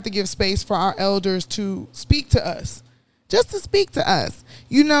we do have to give space for our elders to speak to us. Just to speak to us.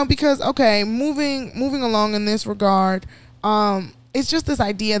 You know, because, okay, moving along in this regard, it's just this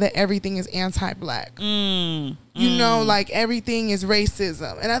idea that everything is anti-black. You know, like everything is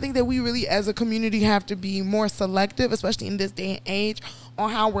racism. And I think that we really, as a community, have to be more selective, especially in this day and age, on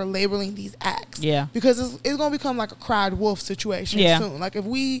how we're labeling these acts. Yeah. Because it's going to become like a cried wolf situation Yeah. soon. Like, if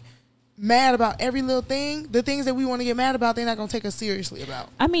we mad about every little thing, the things that we want to get mad about, they're not going to take us seriously about.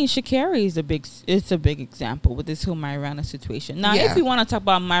 I mean, Sha'Carri is a big example with this whole marijuana situation. Now, Yeah. if we want to talk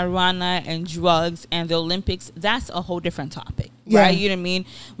about marijuana and drugs and the Olympics, that's a whole different topic, Yeah. right? You know what I mean?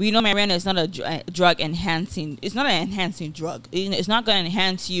 We know marijuana is not a drug enhancing. It's not an enhancing drug. It's not going to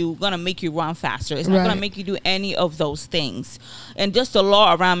enhance you, going to make you run faster. It's not going Right. to make you do any of those things. And just the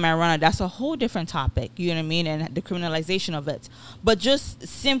law around marijuana, that's a whole different topic. You know what I mean? And the criminalization of it. But just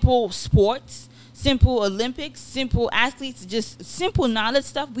simple sports, simple Olympics, simple athletes, just simple knowledge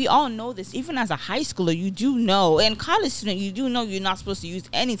stuff. We all know this. Even as a high schooler, you do know, and college student, you do know you're not supposed to use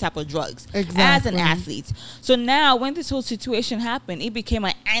any type of drugs as Exactly. an athlete. So now, when this whole situation happened, it became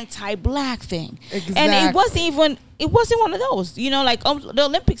an anti-black thing, and it wasn't one of those. You know, like the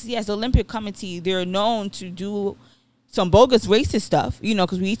Olympics. Yes, the Olympic Committee, they're known to do some bogus racist stuff, you know,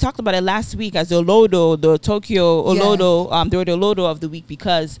 because we talked about it last week as the Tokyo Olodo, they were the Olodo of the week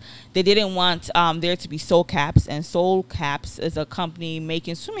because they didn't want there to be Soul Caps, and Soul Caps is a company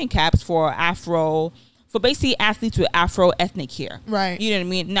making swimming caps for basically athletes with Afro ethnic hair. Right. You know what I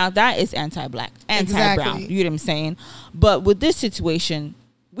mean? Now that is anti-black, anti-brown. Exactly. You know what I'm saying? But with this situation,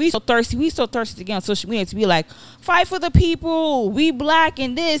 we so thirsty to get on social media to be like, fight for the people, we black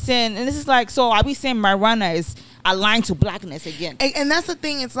and this and this is like, so are we saying marijuana is aligned to blackness again. And that's the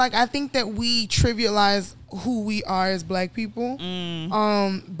thing. It's like I think that we trivialize who we are as black people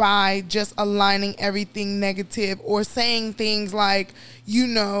by just aligning everything negative or saying things like, you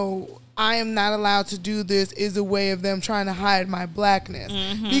know, I am not allowed to do this is a way of them trying to hide my blackness.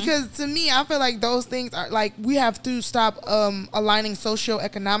 Because to me, I feel like those things are like, we have to stop aligning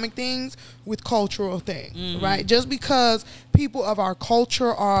socioeconomic things with cultural things, right? Just because people of our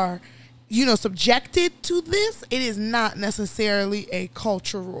culture are, you know, subjected to this, it is not necessarily a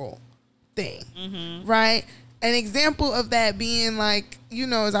cultural thing, right? An example of that being like, you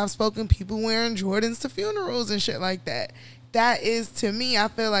know, as I've spoken, people wearing Jordans to funerals and shit like that. That is, to me, I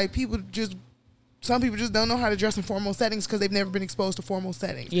feel like some people just don't know how to dress in formal settings because they've never been exposed to formal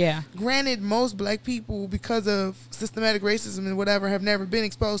settings. Yeah. Granted, most black people, because of systematic racism and whatever, have never been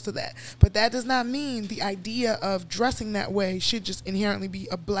exposed to that. But that does not mean the idea of dressing that way should just inherently be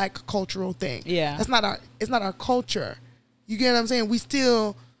a black cultural thing. Yeah. It's not our culture. You get what I'm saying? We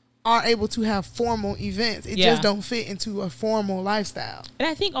still are able to have formal events. It just don't fit into a formal lifestyle. And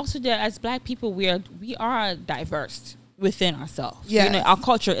I think also that as black people, we are diverse within ourselves. Yes. You know, our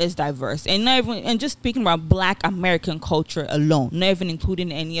culture is diverse. And not even, and just speaking about black American culture alone, not even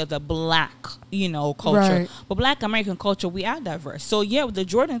including any other black, you know, culture. Right. But black American culture, we are diverse. So yeah, with the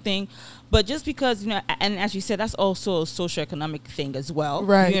Jordan thing, but just because, you know, and as you said, that's also a socioeconomic thing as well.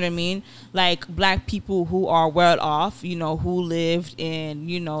 Right. You know what I mean? Like black people who are well off, you know, who lived in,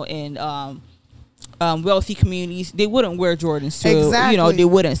 you know, in wealthy communities, they wouldn't wear Jordans. So, Exactly. you know, they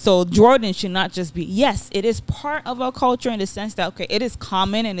wouldn't. So Jordan should not just be, yes, it is part of our culture in the sense that, okay, it is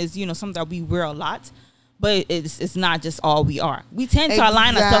common and is, you know, something that we wear a lot, but it's not just all we are. We tend to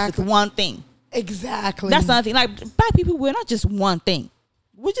align ourselves with one thing. Exactly. That's another thing. Like black people, we're not just one thing.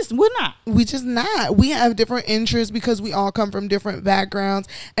 We're not. We just not. We have different interests because we all come from different backgrounds,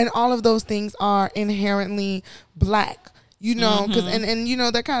 and all of those things are inherently black. You know, because and you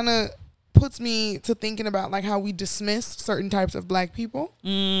know that kind of puts me to thinking about like how we dismiss certain types of black people.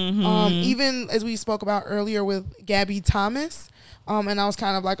 Even as we spoke about earlier with Gabby Thomas, and I was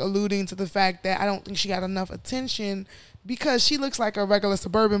kind of like alluding to the fact that I don't think she got enough attention because she looks like a regular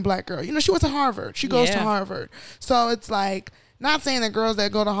suburban black girl. You know, she went to Harvard. She goes to Harvard. So it's like, not saying that girls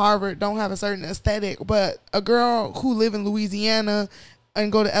that go to Harvard don't have a certain aesthetic, but a girl who live in Louisiana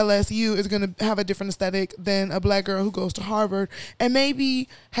and go to LSU is going to have a different aesthetic than a black girl who goes to Harvard and maybe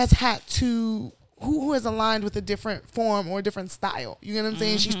has had to, who is aligned with a different form or a different style. You know what I'm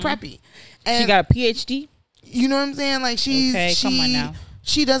saying? She's preppy. And she got a PhD? You know what I'm saying? Like come on now.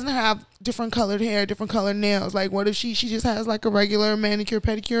 She doesn't have different colored hair, different colored nails. Like what if she just has like a regular manicure,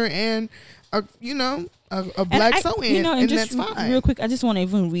 pedicure, and a, you know, a black sew-in, you know, and that's just fine. real quick, I just want to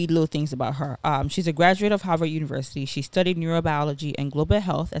even read little things about her. She's a graduate of Harvard University. She studied neurobiology and global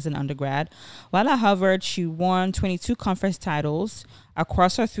health as an undergrad. While at Harvard, she won 22 conference titles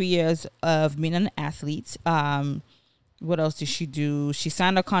across her 3 years of being an athlete. What else did she do? She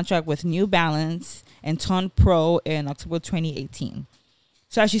signed a contract with New Balance and turned pro in October 2018.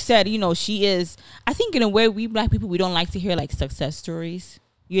 So as you said, you know, she is, I think in a way, we black people, we don't like to hear like success stories.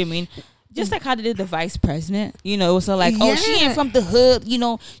 You know what I mean? Just like how they did the vice president, you know, so like, oh, she ain't from the hood, you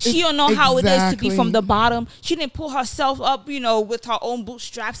know, she don't know how it is to be from the bottom. She didn't pull herself up, you know, with her own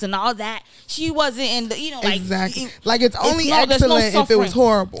bootstraps and all that. She wasn't in the, you know, like, like it's only excellent if it was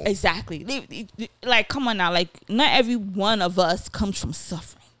horrible. Exactly. Like, come on now, like, not every one of us comes from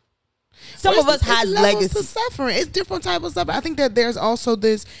suffering. Some of us has legacy. To suffering. It's different type of suffering. I think that there's also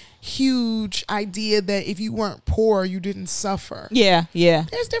this huge idea that if you weren't poor, you didn't suffer. Yeah.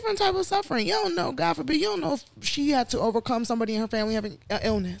 There's different type of suffering. You don't know, God forbid, you don't know if she had to overcome somebody in her family having an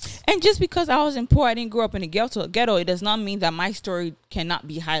illness. And just because I wasn't poor, I didn't grow up in a ghetto, it does not mean that my story cannot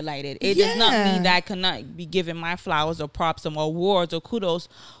be highlighted. It does not mean that I cannot be given my flowers or props or awards or kudos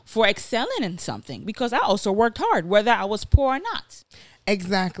for excelling in something, because I also worked hard, whether I was poor or not.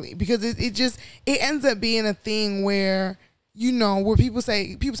 Exactly. Because it ends up being a thing where, you know, where people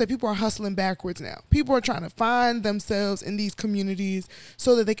say people are hustling backwards now. People are trying to find themselves in these communities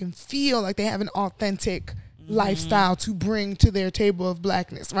so that they can feel like they have an authentic lifestyle to bring to their table of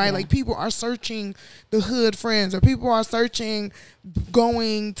blackness, right? Like people are searching the hood friends, or people are searching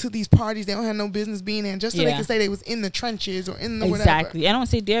going to these parties they don't have no business being in, just so they can say they was in the trenches or in the whatever. Exactly. I don't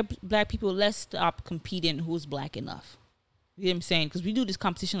say they're black people. Let's stop competing who's black enough. You know what I'm saying? Because we do this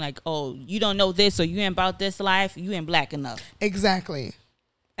competition like, oh, you don't know this, or you ain't about this life, you ain't black enough. Exactly.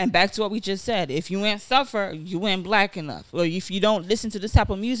 And back to what we just said, if you ain't suffer, you ain't black enough. Or if you don't listen to this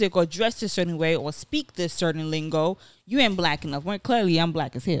type of music or dress a certain way or speak this certain lingo, you ain't black enough. When clearly I'm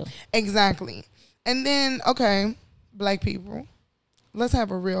black as hell. Exactly. And then, okay, black people, let's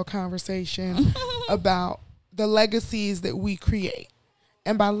have a real conversation about the legacies that we create.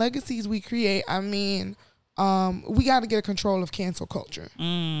 And by legacies we create, I mean we got to get a control of cancel culture.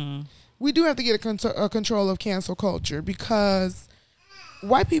 We do have to get a control of cancel culture because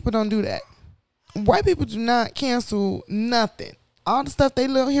white people don't do that. White people do not cancel nothing. All the stuff they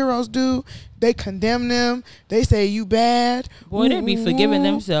little heroes do, they condemn them. They say you bad. Boy, they be forgiving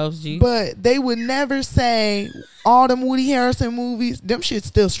themselves, G. But they would never say all them Woody Harrelson movies. Them shit's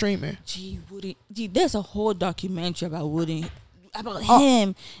still streaming. Gee, Woody. Gee, there's a whole documentary about Woody, about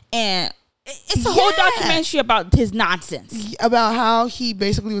him, and it's a whole documentary about his nonsense. About how he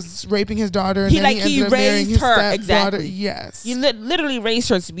basically was raping his daughter. And He then he ended up marrying raised his her, stepdaughter. exactly. Yes. He literally raised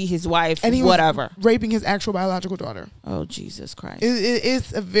her to be his wife, And he whatever. was raping his actual biological daughter. Oh, Jesus Christ.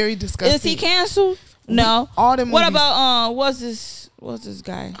 It's a very disgusting. Is he canceled? No. All them What movies. about what's this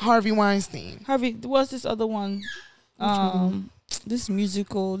guy? Harvey Weinstein? Harvey, what's this other one? This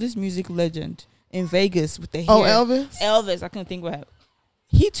music legend in Vegas with the hair. Oh, Elvis? Elvis, I couldn't think what happened.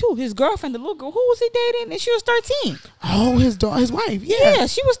 He too, his girlfriend, the little girl, who was he dating? And she was 13. Oh, his wife. Yeah. Yeah,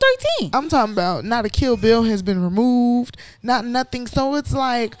 she was 13. I'm talking about not a Kill Bill has been removed, not nothing. So it's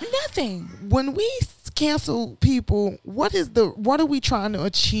like Nothing. when we cancel people, what are we trying to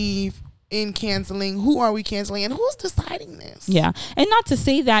achieve in canceling? Who are we canceling, and who's deciding this? Yeah, and not to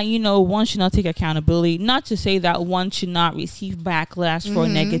say that one should not take accountability, not to say that one should not receive backlash for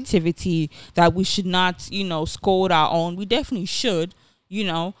negativity, that we should not scold our own. We definitely should,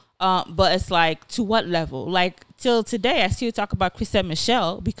 but it's like, to what level? Like, till today I still talk about Chrisette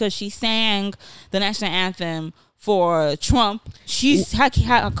Michele because she sang the national anthem for Trump.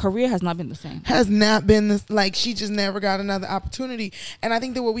 Her career has not been the same. Has not been this, like, she just never got another opportunity. And I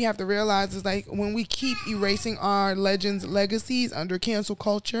think that what we have to realize is, like, when we keep erasing our legends' legacies under cancel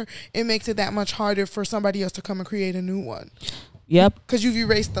culture, it makes it that much harder for somebody else to come and create a new one. Yep. Because you've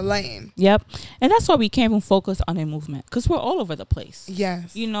erased the lane. Yep. And that's why we can't even focus on a movement, because we're all over the place.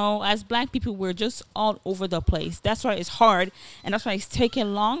 Yes. As black people, we're just all over the place. That's why it's hard, and that's why it's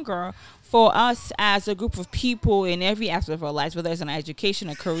taking longer for us as a group of people in every aspect of our lives, whether it's an education,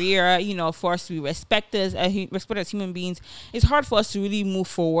 a career, for us to be respected as human beings. It's hard for us to really move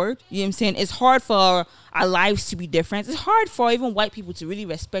forward. You know what I'm saying? It's hard for our lives to be different. It's hard for even white people to really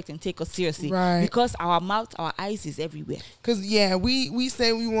respect and take us seriously. Right. Because our mouth, our eyes is everywhere. Because, we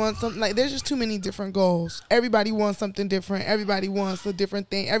say we want something. Like, there's just too many different goals. Everybody wants something different. Everybody wants a different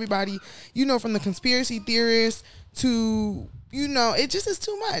thing. Everybody, from the conspiracy theorists to... it just is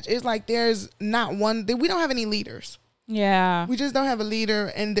too much. It's like there's not one. We don't have any leaders. Yeah. We just don't have a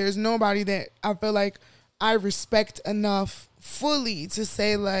leader, and there's nobody that I feel like I respect enough fully to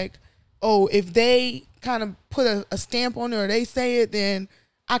say, like, oh, if they kind of put a stamp on it or they say it, then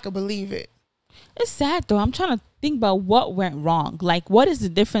I could believe it. It's sad, though. I'm trying to think about what went wrong. Like, what is the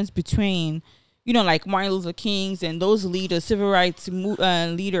difference between, like Martin Luther King's and those leaders, civil rights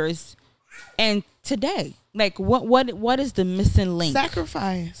leaders, and today? Like, what is the missing link?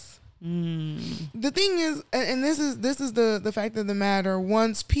 Sacrifice. The thing is, and this is the fact of the matter.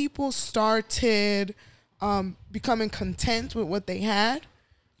 Once people started becoming content with what they had,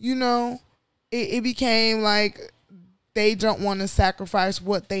 it became like they don't want to sacrifice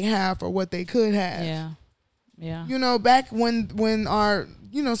what they have or what they could have. Yeah. Back when our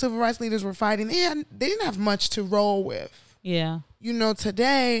civil rights leaders were fighting, they didn't have much to roll with. Yeah.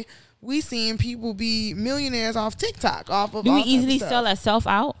 Today we seeing people be millionaires off TikTok, off of. Do we all type of easily stuff. sell ourselves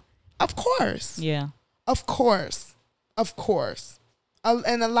out? Of course. Yeah. Of course.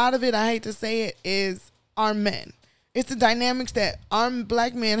 And a lot of it, I hate to say it, is our men. It's the dynamics that our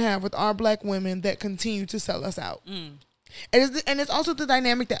black men have with our black women that continue to sell us out. And it's also the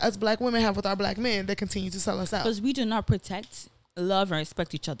dynamic that us black women have with our black men that continue to sell us out. Because we do not protect, love, and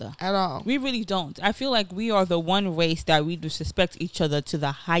respect each other. At all. We really don't. I feel like we are the one race that we disrespect each other to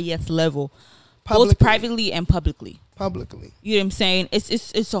the highest level. Both privately and publicly. You know what I'm saying?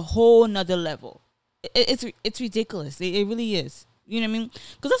 It's a whole nother level. It's ridiculous. It really is. You know what I mean?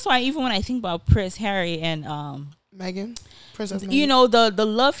 Because that's why even when I think about Prince Harry and Meghan, Princess Meghan, the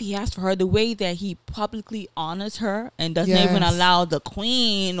love he has for her, the way that he publicly honors her and doesn't even allow the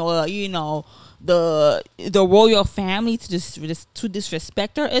queen or the royal family to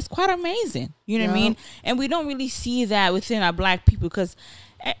disrespect her, is quite amazing. You know what I mean? And we don't really see that within our black people, because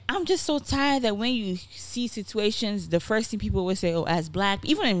I'm just so tired that when you see situations, the first thing people will say, oh, as black,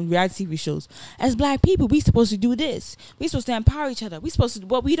 even in reality TV shows, as black people, we supposed to do this. We supposed to empower each other. We supposed to,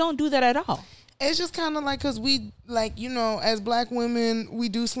 but we don't do that at all. It's just kind of like, because we, like, as black women, we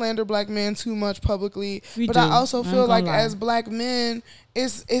do slander black men too much publicly. But I also feel like as black men,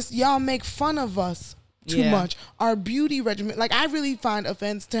 it's y'all make fun of us too Yeah. much. Our beauty regimen, like I really find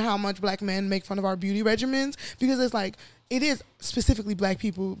offense to how much black men make fun of our beauty regimens, because it's like, it is specifically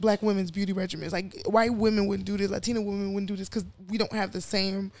black women's beauty regimens. Like white women wouldn't do this, Latina women wouldn't do this, because we don't have the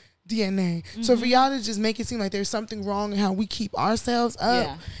same DNA. So for y'all to just make it seem like there's something wrong in how we keep ourselves up,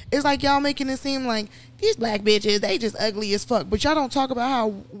 Yeah. it's like y'all making it seem like these black bitches, they just ugly as fuck. But y'all don't talk about how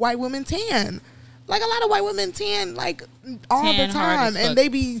white women tan. Like a lot of white women tan like all Tan the hard time, as fuck. and they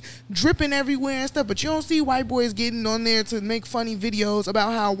be dripping everywhere and stuff. But you don't see white boys getting on there to make funny videos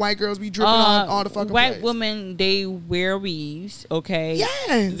about how white girls be dripping on all the fucking white place. women, they wear weaves, okay?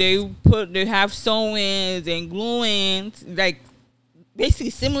 Yes. They have sew-ins and glue-ins, like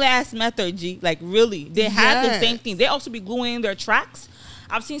basically similar ass method, G. Like really, they have the Yes. same thing. They also be gluing their tracks.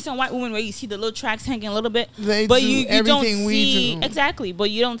 I've seen some white women where you see the little tracks hanging a little bit, They but do you don't everything we see do. exactly. But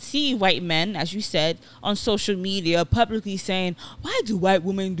you don't see white men, as you said, on social media publicly saying, "Why do white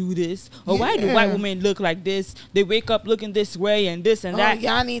women do this? Or why do Yeah. white women look like this? They wake up looking this way and this and Oh, that."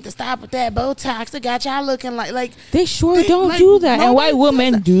 y'all need to stop with that Botox. It got y'all looking like They sure They- don't like, do that, and nobody white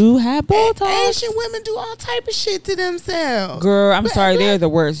women does that. do have Botox. Asian women do all type of shit to themselves. Girl, I'm But- sorry, they're but- the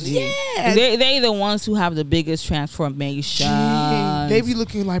worst. G. Yeah. They the ones who have the biggest transformation. They be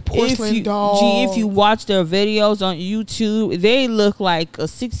looking like porcelain dolls. If you watch their videos on YouTube, they look like a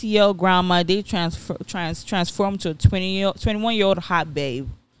 60-year-old grandma. They transform to a 21-year-old hot babe.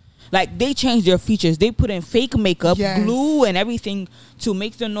 Like they change their features. They put in fake makeup, Yes. glue, and everything to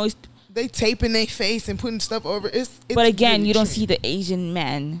make the noise. They taping their face and putting stuff over. It's But again, really you don't true. see the Asian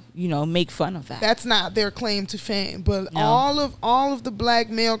men, make fun of that. That's not their claim to fame. But No. all of the black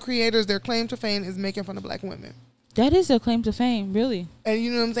male creators, their claim to fame is making fun of black women. That is a claim to fame, really. And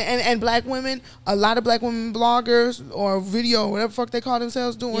you know what I'm saying? And black women, a lot of black women bloggers or video, whatever the fuck they call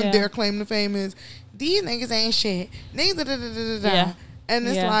themselves doing, Yeah. their claim to fame is, these niggas ain't shit. Niggas da da da da da. Yeah. And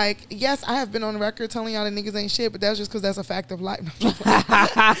it's Yeah. like, yes, I have been on the record telling y'all that niggas ain't shit, but that's just because that's a fact of life. But when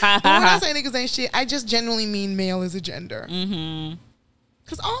I say niggas ain't shit, I just genuinely mean male as a gender. Mm-hmm.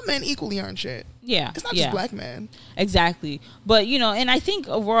 Because all men equally aren't shit. Yeah. It's not yeah. just black men. Exactly. But, and I think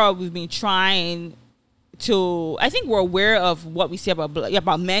overall we've been trying to, I think we're aware of what we say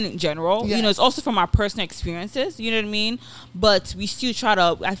about men in general. Yes. It's also from our personal experiences, you know what I mean? But we still try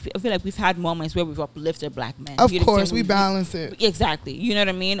to, I feel like we've had moments where we've uplifted black men. Of You know what I'm course, saying? we balance it. Exactly. You know what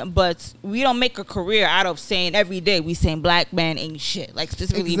I mean? But we don't make a career out of saying every day we saying black men ain't shit. Like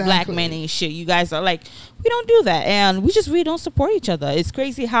specifically black Exactly. men ain't shit. You guys are like, we don't do that. And we just really don't support each other. It's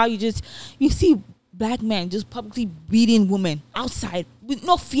crazy how you see black men just publicly beating women outside with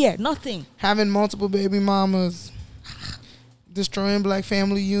no fear, nothing. Having multiple baby mamas. Destroying black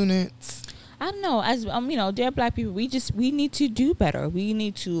family units. I don't know. As they're black people. We need to do better. We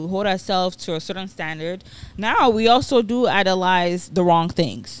need to hold ourselves to a certain standard. Now we also do idolize the wrong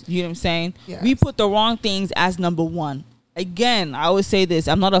things. You know what I'm saying? Yes. We put the wrong things as number one. Again, I always say this.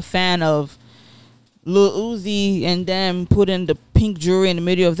 I'm not a fan of Lil Uzi and then putting the pink jewelry in the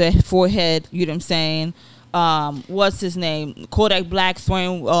middle of their forehead. You know what I'm saying? What's his name? Kodak Black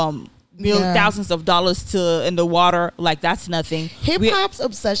throwing Yeah. thousands of dollars in the water. Like that's nothing. Hip hop's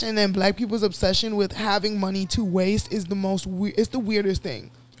obsession and black people's obsession with having money to waste is it's the weirdest thing.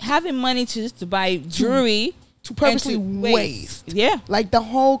 Having money to buy jewelry To purposely and waste. Yeah. Like the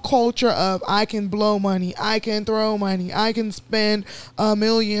whole culture of I can blow money, I can throw money, I can spend $1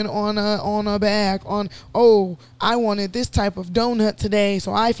 million on a bag I wanted this type of donut today,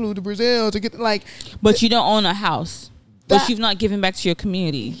 so I flew to Brazil to get But you don't own a house. But That- you've not given back to your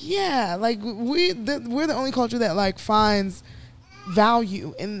community. yeah, like we're the only culture that finds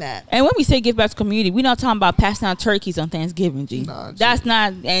value in that. And when we say give back to community, we're not talking about passing out turkeys on Thanksgiving, G. Nah, G. That's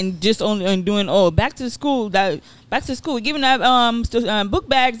not, and just only and doing back to school, giving out book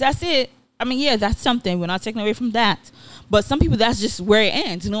bags. That's it. I mean, yeah, that's something. We're not taking away from that. But some people, that's just where it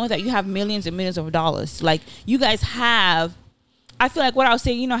ends. That you have millions and millions of dollars. Like you guys have. I feel like what I was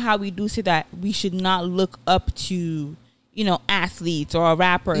saying. How we do say that we should not look up to athletes or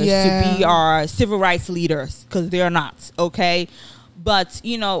rappers to be our civil rights leaders, because they're not, okay? But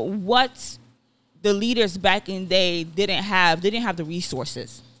what the leaders back in the day didn't have the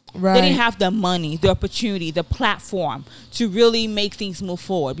resources. Right. They didn't have the money, the opportunity, the platform to really make things move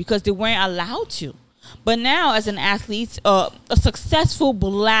forward because they weren't allowed to. But now, as an athlete, a successful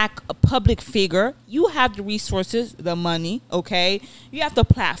black public figure, you have the resources, the money, okay? You have the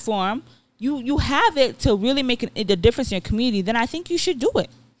platform. You have it to really make the difference in your community. Then I think you should do it.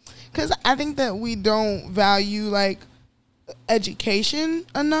 Because I think that we don't value education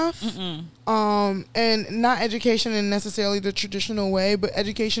enough. And not education in necessarily the traditional way, but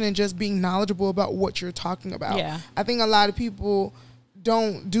education in just being knowledgeable about what you're talking about. Yeah. I think a lot of people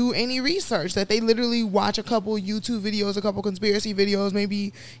don't do any research, that they literally watch a couple YouTube videos, a couple conspiracy videos,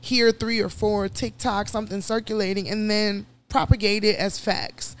 maybe hear 3 or 4 TikTok, something circulating, and then propagate it as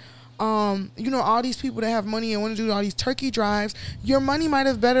facts. All these people that have money and want to do all these turkey drives, your money might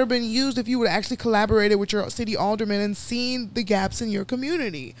have better been used if you would actually collaborated with your city alderman and seen the gaps in your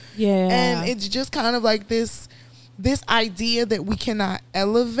community. Yeah. And it's just kind of like this idea that we cannot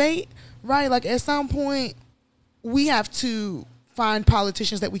elevate, right? Like at some point, we have to find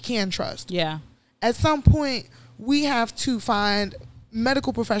politicians that we can trust. Yeah. At some point, we have to find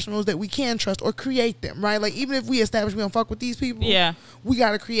medical professionals that we can trust or create them, right? Like even if we establish we don't fuck with these people, we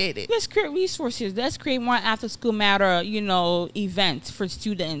got to create it. Let's create resources. Let's create more after school matter, events for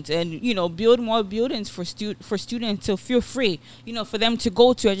students, and build more buildings for students to feel free, for them to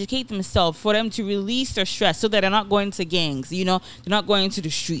go to educate themselves, for them to release their stress so that they're not going to gangs, they're not going to the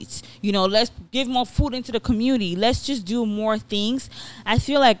streets. Let's give more food into the community. Let's just do more things. I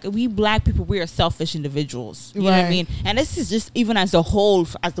feel like we black people, we are selfish individuals. You know what I mean? And this is just even as a whole,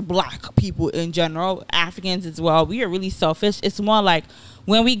 as the black people in general, Africans as well, we are really selfish. It's more like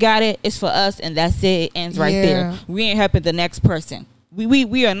when we got it, it's for us and that's it. It ends right there. We ain't helping the next person.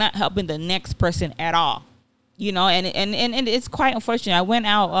 We are not helping the next person at all. And it's quite unfortunate. I went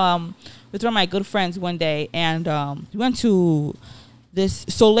out with one of my good friends one day, and we went to this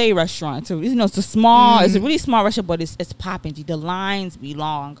Soleil restaurant. So it's a small, it's a really small restaurant, but it's popping. The lines be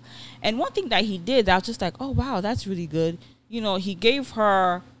long. And one thing that he did, I was just like, oh wow, that's really good. He gave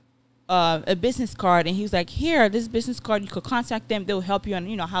her a business card, and he was like, here, this business card, you could contact them. They'll help you on,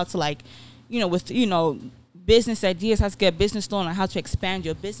 how to with, business ideas, how to get a business loan, and how to expand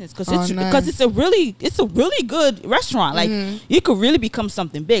your business. Because it's a really good restaurant. Like, you could really become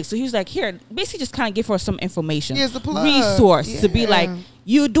something big. So he was like, here, basically just kind of give her some information. Here's the plug. Resource to be like,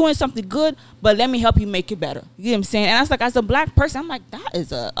 you're doing something good, but let me help you make it better. You know what I'm saying? And I was like, as a black person, I'm like, that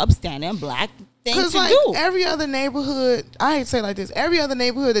is a upstanding black thing to do. Every other neighborhood, I hate to say it like this, every other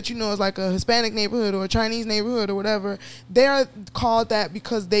neighborhood that is like a Hispanic neighborhood or a Chinese neighborhood or whatever, they're called that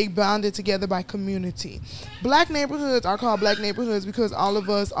because they bonded together by community. Black neighborhoods are called black neighborhoods because all of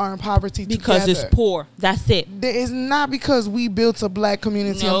us are in poverty because together. It's poor. That's it. It's not because we built a black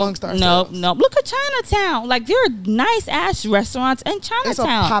community amongst ourselves. No. Look at Chinatown. Like, there are nice ass restaurants in Chinatown. It's a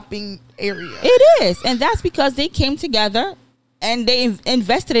popping area. It is. And that's because they came together and they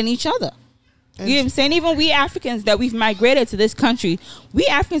invested in each other. You know what I'm saying? Even we Africans that we've migrated to this country, we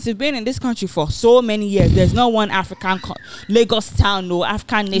Africans have been in this country for so many years. There's no one African, Lagos town, no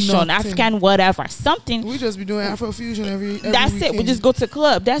African nation, African whatever, something. We just be doing Afrofusion every That's weekend. it. We just go to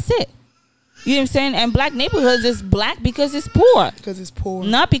club. That's it. You know what I'm saying? And black neighborhoods is black because it's poor. Because it's poor.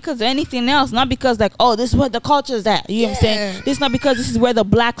 Not because of anything else. Not because like, oh, this is where the culture is at. You know what I'm saying? This is not because this is where the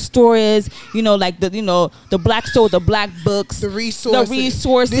black store is. Like the black store, the black books, the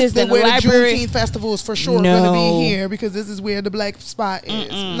resources, this and the where library. The Juneteenth festival is for sure going to be here because this is where the black spot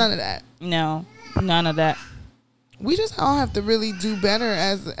is. None of that. No, none of that. We just all have to really do better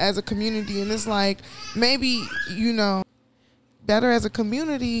as a community, and it's like maybe better as a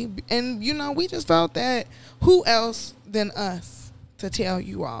community, and we just felt that who else than us to tell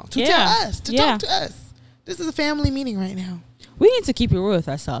you all, to tell us, to talk to us. This is a family meeting right now. We need to keep it real with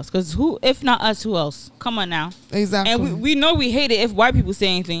ourselves, because who, if not us, who else? Come on now. Exactly. And we know we hate it if white people say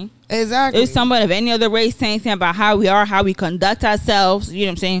anything. Exactly. If somebody of any other race say anything about how we are, how we conduct ourselves, you know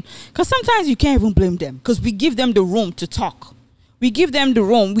what I'm saying? Because sometimes you can't even blame them, because we give them the room to talk. We give them the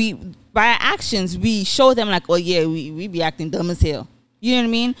room. By our actions, we show them like, oh yeah, we be acting dumb as hell. You know what I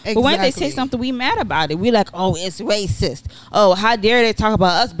mean? Exactly. But when they say something, we mad about it. We like, oh, it's racist. Oh, how dare they talk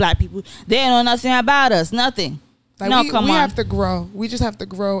about us black people? They don't know nothing about us. Nothing. Like we have to grow. We just have to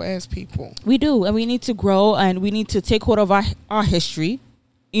grow as people. We do. And we need to grow, and we need to take hold of our history,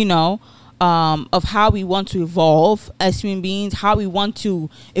 of how we want to evolve as human beings, how we want to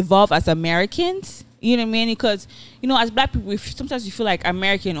evolve as Americans. You know what I mean? Because, as black people, sometimes we feel like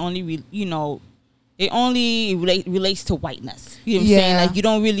American only, it only relates to whiteness. You know what I'm saying? Like, you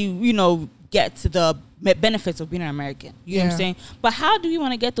don't really, get to the benefits of being an American. You know what I'm saying? But how do we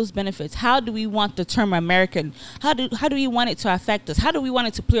want to get those benefits? How do we want the term American? How do we want it to affect us? How do we want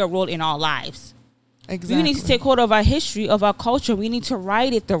it to play a role in our lives? Exactly. We need to take hold of our history, of our culture. We need to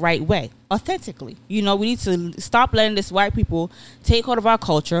write it the right way, authentically. We need to stop letting this white people take hold of our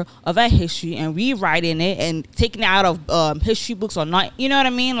culture, of our history, and rewriting it and taking it out of history books or not. You know what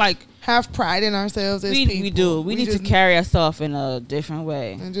I mean? Like, have pride in ourselves as people. We do. We need to carry ourselves in a different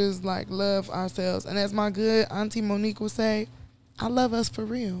way. And just like love ourselves. And as my good auntie Monique would say, I love us for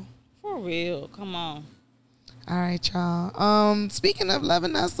real. For real. Come on. All right, y'all. Speaking of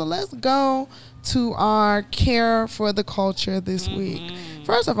loving us, so let's go to our care for the culture this week.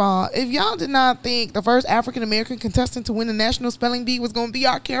 First of all, if y'all did not think the first African American contestant to win the National Spelling Bee was going to be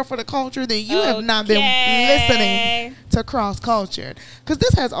our care for the culture, then you have not been listening to Cross Cultured. Because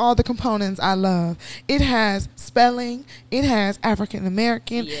this has all the components I love. It has spelling, it has African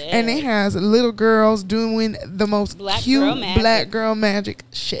American, and it has little girls doing the most cute black girl magic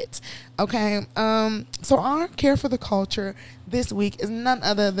shit. Okay, so our care for the culture this week is none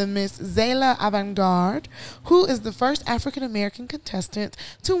other than Miss Zayla Avantgarde, who is the first African-American contestant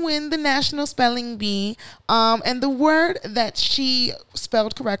to win the National Spelling Bee. And the word that she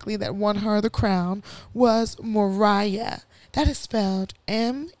spelled correctly that won her the crown was Muraya. That is spelled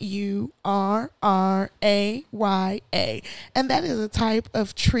Murraya. And that is a type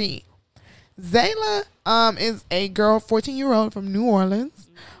of tree. Zayla is a girl, 14-year-old from New Orleans.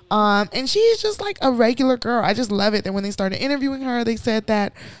 And she's just like a regular girl. I just love it that when they started interviewing her, they said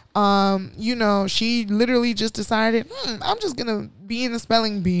that, she literally just decided, I'm just going to be in the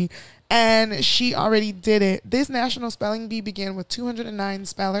spelling bee. And she already did it. This National Spelling Bee began with 209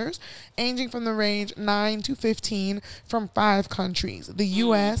 spellers, ranging from the range 9 to 15 from 5 countries: the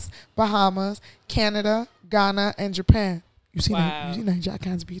U.S., Bahamas, Canada, Ghana, and Japan. You see Nigeria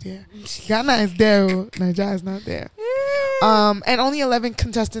can't be there. Ghana is there. Nigeria is not there. And only 11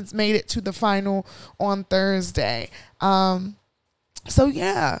 contestants made it to the final on Thursday. So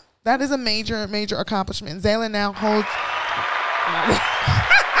yeah, that is a major, major accomplishment. Zayla now holds.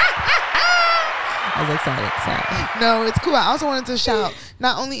 I was excited. Sorry. No, it's cool. I also wanted to shout,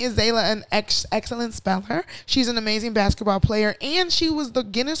 not only is Zayla an excellent speller, she's an amazing basketball player, and she was the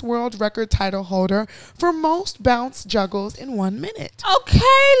Guinness World Record title holder for most bounce juggles in 1 minute. Okay,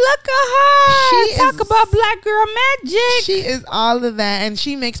 look at her. Talk about black girl magic. She is all of that, and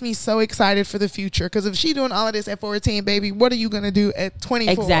she makes me so excited for the future, because if she doing all of this at 14, baby, what are you going to do at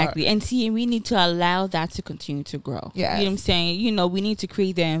 24? Exactly. And see, we need to allow that to continue to grow. Yeah. You know what I'm saying? We need to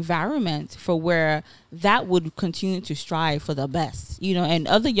create the environment for where that would continue to strive for the best, and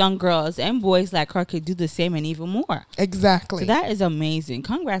other young girls and boys like her could do the same and even more. Exactly. So that is amazing.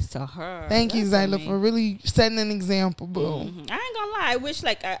 Congrats to her. Thank you, Zayla, for really setting an example, boo. Mm-hmm. I ain't gonna lie. I wish,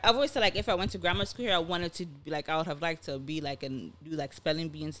 I've always said, if I went to grammar school here, I wanted to be I would have liked to be and do spelling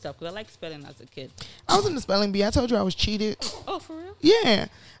bee and stuff, because I liked spelling as a kid. I was in the spelling bee. I told you I was cheated. Oh, for real? Yeah.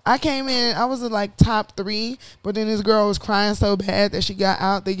 I came in, I was top 3, but then this girl was crying so bad that she got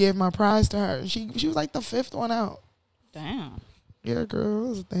out. They gave my prize to her. She was the 5th one out. Damn. Yeah, girl, it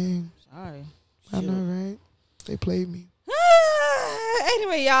was a thing. Sorry. I know, right? They played me.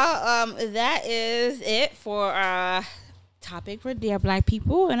 Anyway, y'all, that is it for our topic for Dear Black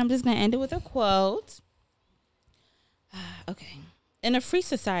People, and I'm just going to end it with a quote. Okay. In a free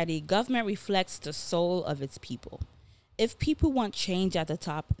society, government reflects the soul of its people. If people want change at the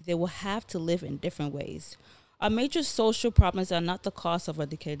top, they will have to live in different ways. Our major social problems are not the cause of our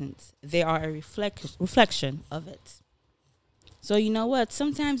decadence. They are a reflection of it. So you know what?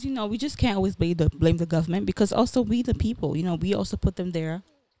 Sometimes, we just can't always blame the government, because also we the people, we also put them there.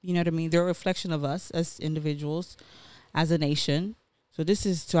 You know what I mean? They're a reflection of us as individuals, as a nation. So this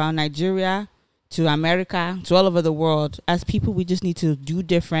is to our Nigeria, to America, to all over the world. As people, we just need to do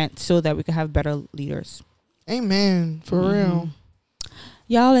different so that we can have better leaders. Amen. For real.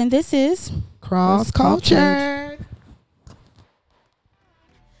 Y'all, and this is Cross Culture.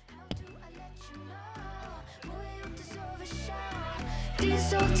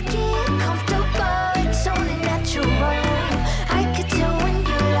 Deserve to get comfortable, it's only natural. I could tell when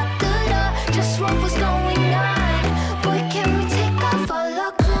you locked the door just what was going on. Boy, can we take off all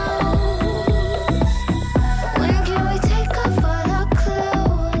our clothes? When can we take off all our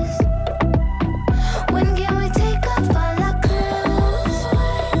clothes? When can we take off all our clothes?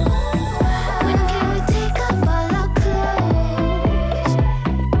 When can we take off all our clothes?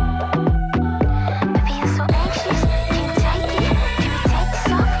 Baby, you're so anxious, can you take it? Can we take this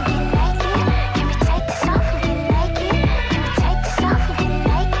off and get naked? Can we take this off and get naked? Can we take this off and get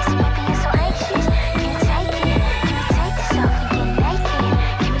naked? So baby, you're so anxious, can you take it? Can we take this off and get naked?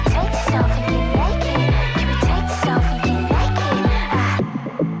 Can we take this off and get naked? Can we take this off and get naked?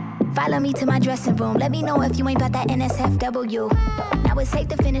 Follow me to my dressing room. Let me know if you ain't about that NSFW. Now it's safe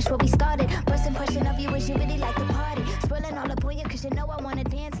to finish what we started.